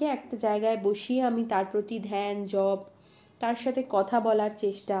ঈশ্বরকে একটা জায়গায় বসিয়ে আমি তার প্রতি ধ্যান জপ, তার সাথে কথা বলার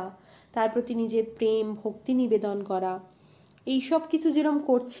চেষ্টা, তার প্রতি নিজের প্রেম ভক্তি নিবেদন করা, এই সব কিছু যেরকম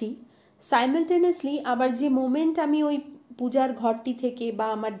করছি, সাইমালটেনিয়াসলি আবার যে মোমেন্ট আমি ওই পূজার ঘরটি থেকে বা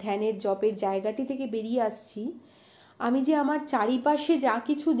আমার ধ্যানের জপের জায়গাটি থেকে বেরিয়ে আসছি, আমি যে আমার চারিপাশে যা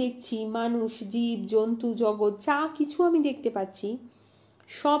কিছু দেখছি, মানুষ জীব জন্তু জগৎ যা কিছু আমি দেখতে পাচ্ছি,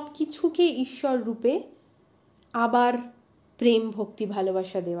 সব কিছুকে ঈশ্বর রূপে আবার প্রেম ভক্তি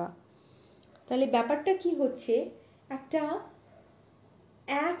ভালোবাসা দেওয়া। তাহলে ব্যাপারটা কি হচ্ছে, একটা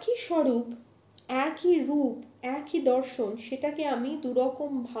একই স্বরূপ, একই রূপ, একই দর্শন, সেটাকে আমি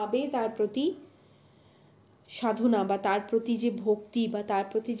দুরকমভাবে তার প্রতি সাধনা বা তার প্রতি যে ভক্তি বা তার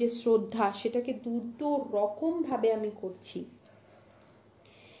প্রতি যে শ্রদ্ধা, সেটাকে দুটো রকমভাবে আমি করছি।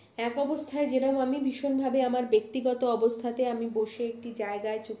 এক অবস্থায় যেরকম আমি ভীষণভাবে আমার ব্যক্তিগত অবস্থাতে আমি বসে একটি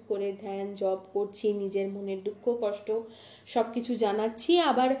জায়গায় চুপ করে ধ্যান জপ করছি, নিজের মনের দুঃখ কষ্ট সব কিছু জানাচ্ছি,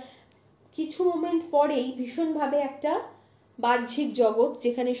 আবার কিছু মোমেন্ট পরেই ভীষণভাবে একটা বাহ্যিক জগৎ,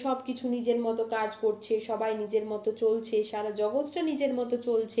 যেখানে সব কিছু নিজের মতো কাজ করছে, সবাই নিজের মতো চলছে, সারা জগৎটা নিজের মতো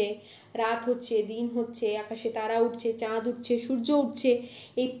চলছে, রাত হচ্ছে দিন হচ্ছে, আকাশে তারা উঠছে, চাঁদ উঠছে, সূর্য উঠছে,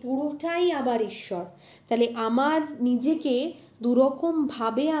 এই পুরোটাই আবার ঈশ্বর। তাহলে আমার নিজেকে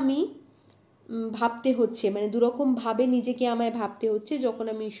দুরকমভাবে আমি ভাবতে হচ্ছে, মানে দুরকম ভাবে নিজেকে আমায় ভাবতে হচ্ছে যখন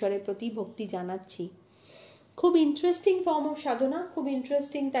আমি ঈশ্বরের প্রতি ভক্তি জানাচ্ছি। খুব ইন্টারেস্টিং ফর্ম অফ সাধনা, খুব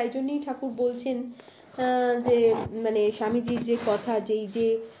ইন্টারেস্টিং। তাই জন্যই ঠাকুর বলছেন যে মানে স্বামীজির যে কথা, যেই যে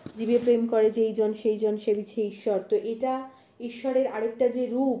জীবে প্রেম করে যেই জন সেই জন সেবিছে ঈশ্বর। তো এটা ঈশ্বরের আরেকটা যে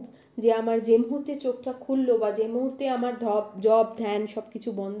রূপ, যে আমার যে মুহূর্তে চোখটা খুললো বা যে মুহূর্তে আমার জব ধ্যান সব কিছু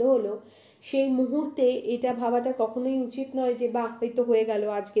বন্ধ হলো, সেই মুহূর্তে এটা ভাবাটা কখনোই উচিত নয় যে বাহ হয়তো হয়ে গেল,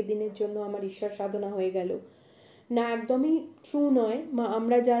 আজকের দিনের জন্য আমার ঈশ্বর সাধনা হয়ে গেল। না, একদমই ট্রু নয়।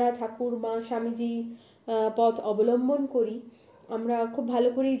 আমরা যারা ঠাকুর মা স্বামীজি পথ অবলম্বন করি, আমরা খুব ভালো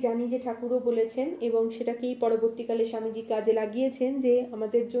করেই জানি যে ঠাকুরও বলেছেন এবং সেটাকেই পরবর্তীকালে স্বামীজি কাজে লাগিয়েছেন, যে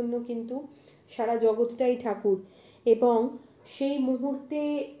আমাদের জন্য কিন্তু সারা জগৎটাই ঠাকুর। এবং সেই মুহূর্তে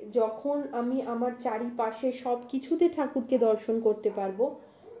যখন আমি আমার চারিপাশে সব কিছুতে ঠাকুরকে দর্শন করতে পারবো,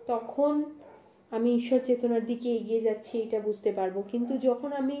 তখন আমি ঈশ্বর চেতনার দিকে এগিয়ে যাচ্ছি এটা বুঝতে পারবো। কিন্তু যখন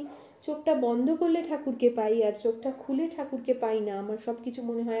আমি চোখটা বন্ধ করলে ঠাকুরকে পাই আর চোখটা খুলে ঠাকুরকে পাই না, আমার সব কিছু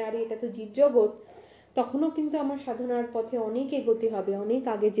মনে হয় আরে এটা তো জীবজগৎ, তখনও কিন্তু আমার সাধনার পথে অনেক এগোতে হবে, অনেক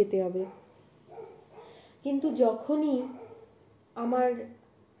আগে যেতে হবে। কিন্তু যখনই আমার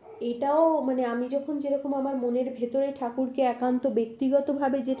এটাও মানে আমি যখন যেরকম আমার মনের ভেতরে ঠাকুরকে একান্ত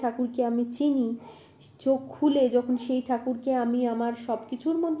ব্যক্তিগতভাবে যে ঠাকুরকে আমি চিনি, চোখ খুলে যখন সেই ঠাকুরকে আমি আমার সব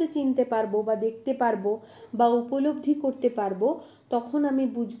কিছুর মধ্যে চিনতে পারবো বা দেখতে পারবো বা উপলব্ধি করতে পারবো, তখন আমি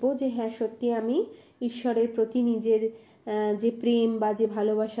বুঝবো যে হ্যাঁ সত্যি আমি ঈশ্বরের প্রতি নিজের যে প্রেম বা যে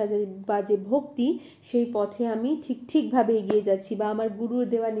ভালোবাসা বা যে ভক্তি, সেই পথে আমি ঠিকভাবে এগিয়ে যাচ্ছি, বা আমার গুরুর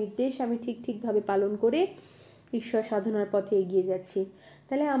দেওয়া নির্দেশ আমি ঠিকভাবে পালন করে ঈশ্বর সাধনার পথে এগিয়ে যাচ্ছি।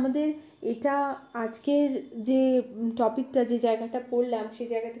 তাহলে আমাদের এটা আজকের যে টপিকটা, যে জায়গাটা পড়লাম, সেই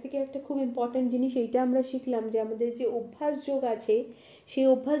জায়গাটা থেকে একটা খুব ইম্পর্ট্যান্ট জিনিস এইটা আমরা শিখলাম যে আমাদের যে অভ্যাস যোগ আছে, সেই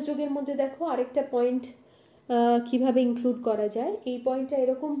অভ্যাস যোগের মধ্যে দেখো আরেকটা পয়েন্ট কিভাবে ইনক্লুড করা যায়। এই পয়েন্টটা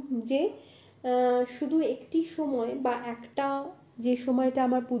এরকম যে শুধু একটি সময় বা একটা, যে সময়টা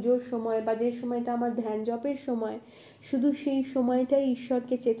আমার পুজোর সময় বা যে সময়টা আমার ধ্যান জপের সময়, শুধু সেই সময়টাই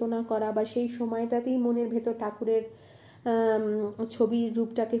ঈশ্বরকে চেতনা করা বা সেই সময়টাতেই মনের ভেতর ঠাকুরের ছবির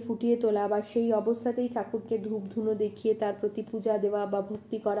রূপটাকে ফুটিয়ে তোলা বা সেই অবস্থাতেই ঠাকুরকে ধূপ ধুনো দেখিয়ে তার প্রতি পূজা দেওয়া বা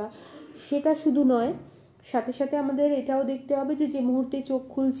ভক্তি করা, সেটা শুধু নয়, সাথে সাথে আমাদের এটাও দেখতে হবে যে যে মুহূর্তে চোখ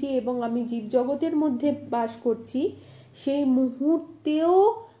খুলছি এবং আমি জীবজগতের মধ্যে বাস করছি, সেই মুহূর্তেও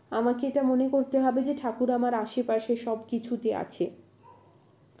আমাকে এটা মনে করতে হবে যে ঠাকুর আমার আশেপাশে সব কিছুতে আছে।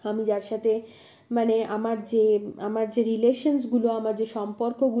 আমি যার সাথে মানে আমার যে রিলেশনসগুলো, আমার যে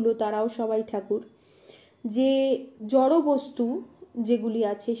সম্পর্কগুলো, তারাও সবাই ঠাকুর। যে জড় বস্তু যেগুলি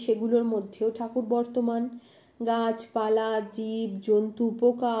আছে সেগুলোর মধ্যেও ঠাকুর বর্তমান। গাছপালা, জীব জন্তু,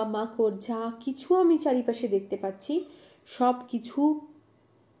 পোকা মাকড়, যা কিছু আমি চারিপাশে দেখতে পাচ্ছি,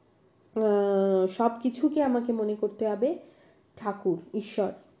 সব কিছুকে আমাকে মনে করতে হবে ঠাকুর,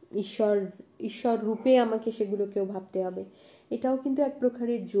 ঈশ্বর ঈশ্বর রূপে আমাকে সেগুলোকেও ভাবতে হবে। এটাও কিন্তু এক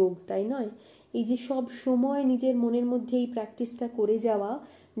প্রকারের যোগ, তাই নয়? এই যে সব সময় নিজের মনের মধ্যে এই প্র্যাকটিসটা করে যাওয়া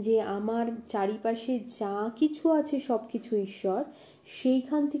যে আমার চারিপাশে যা কিছু আছে সব কিছু ঈশ্বর,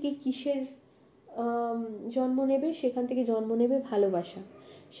 সেইখান থেকে কিসের জন্ম নেবে? সেখান থেকে জন্ম নেবে ভালোবাসা,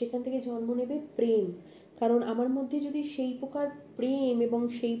 সেখান থেকে জন্ম নেবে প্রেম। কারণ আমার মধ্যে যদি সেই প্রকার প্রেম এবং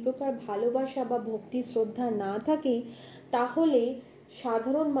সেই প্রকার ভালোবাসা বা ভক্তি শ্রদ্ধা না থাকে, তাহলে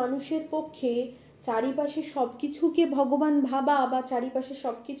সাধারণ মানুষের পক্ষে চারিপাশে সব কিছুকে ভগবান ভাবা বা চারিপাশে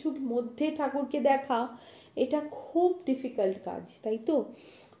সব কিছুর মধ্যে ঠাকুরকে দেখা, এটা খুব ডিফিকাল্ট কাজ, তাই তো?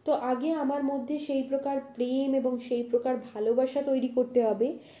 তো আগে আমার মধ্যে সেই প্রকার প্রেম এবং সেই প্রকার ভালোবাসা তৈরি করতে হবে,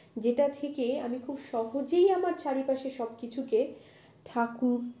 যেটা থেকে আমি খুব সহজেই আমার চারিপাশে সব কিছুকে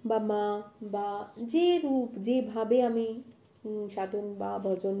ঠাকুর বা মা বা যে রূপ, যেভাবে আমি সাধন বা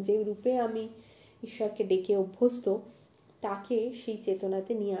ভজন, যে রূপে আমি ঈশ্বরকে ডেকে অভ্যস্ত, তাকে সেই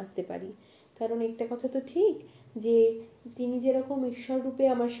চেতনাতে নিয়ে আসতে পারি। কারণ একটা কথা তো ঠিক যে তিনি যেরকম ঈশ্বর রূপে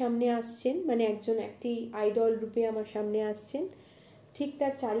আমার সামনে আসছেন, মানে একটি আইডল রূপে আমার সামনে আসছেন, ঠিক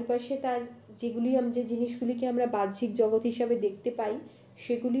তার চারিপাশে তার যে জিনিসগুলিকে আমরা বাহ্যিক জগৎ হিসাবে দেখতে পাই,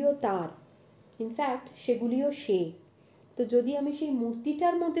 সেগুলিও তার, ইনফ্যাক্ট সেগুলিও সে। তো যদি আমি সেই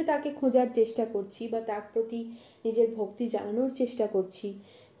মূর্তিটার মধ্যে তাকে খোঁজার চেষ্টা করছি বা তার প্রতি নিজের ভক্তি জানানোর চেষ্টা করছি,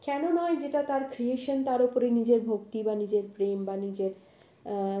 কেন নয় যেটা তার ক্রিয়েশন, তার উপরে নিজের ভক্তি বা নিজের প্রেম বা নিজের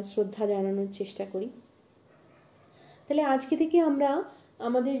শ্রদ্ধা জানানোর চেষ্টা করি। তাহলে আজকে থেকে আমরা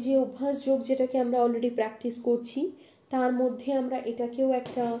আমাদের যে অভ্যাস যোগ, যেটাকে আমরা অলরেডি প্র্যাকটিস করছি, তার মধ্যে আমরা এটাকেও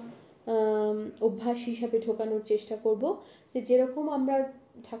একটা অভ্যাস হিসাবে ঢোকানোর চেষ্টা করব। যে যেরকম আমরা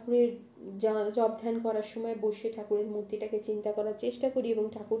ঠাকুরের জপ ধ্যান করার সময় বসে ঠাকুরের মূর্তিটাকে চিন্তা করার চেষ্টা করি এবং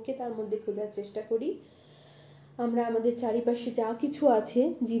ঠাকুরকে তার মধ্যে খোঁজার চেষ্টা করি, আমরা আমাদের চারিপাশে যা কিছু আছে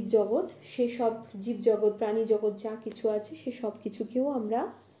জীবজগৎ, সেসব জীবজগৎ প্রাণী জগৎ যা কিছু আছে সে সব কিছুকেও আমরা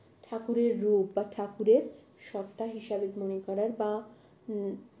ঠাকুরের রূপ বা ঠাকুরের সত্তা হিসাবে মনে করার বা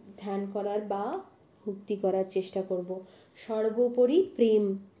ধ্যান করার বা ভক্তি করার চেষ্টা করব। সর্বোপরি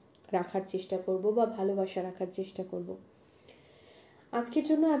প্রেম রাখার চেষ্টা করব বা ভালোবাসা রাখার চেষ্টা করব। আজকের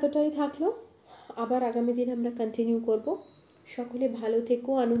জন্য এতটাই থাকলো, আবার আগামী দিন আমরা কন্টিনিউ করব। সকলে ভালো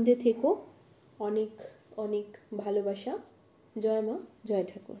থেকো, আনন্দে থেকো, অনেক অনেক ভালোবাসা। জয় মা, জয়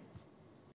ঠাকুর।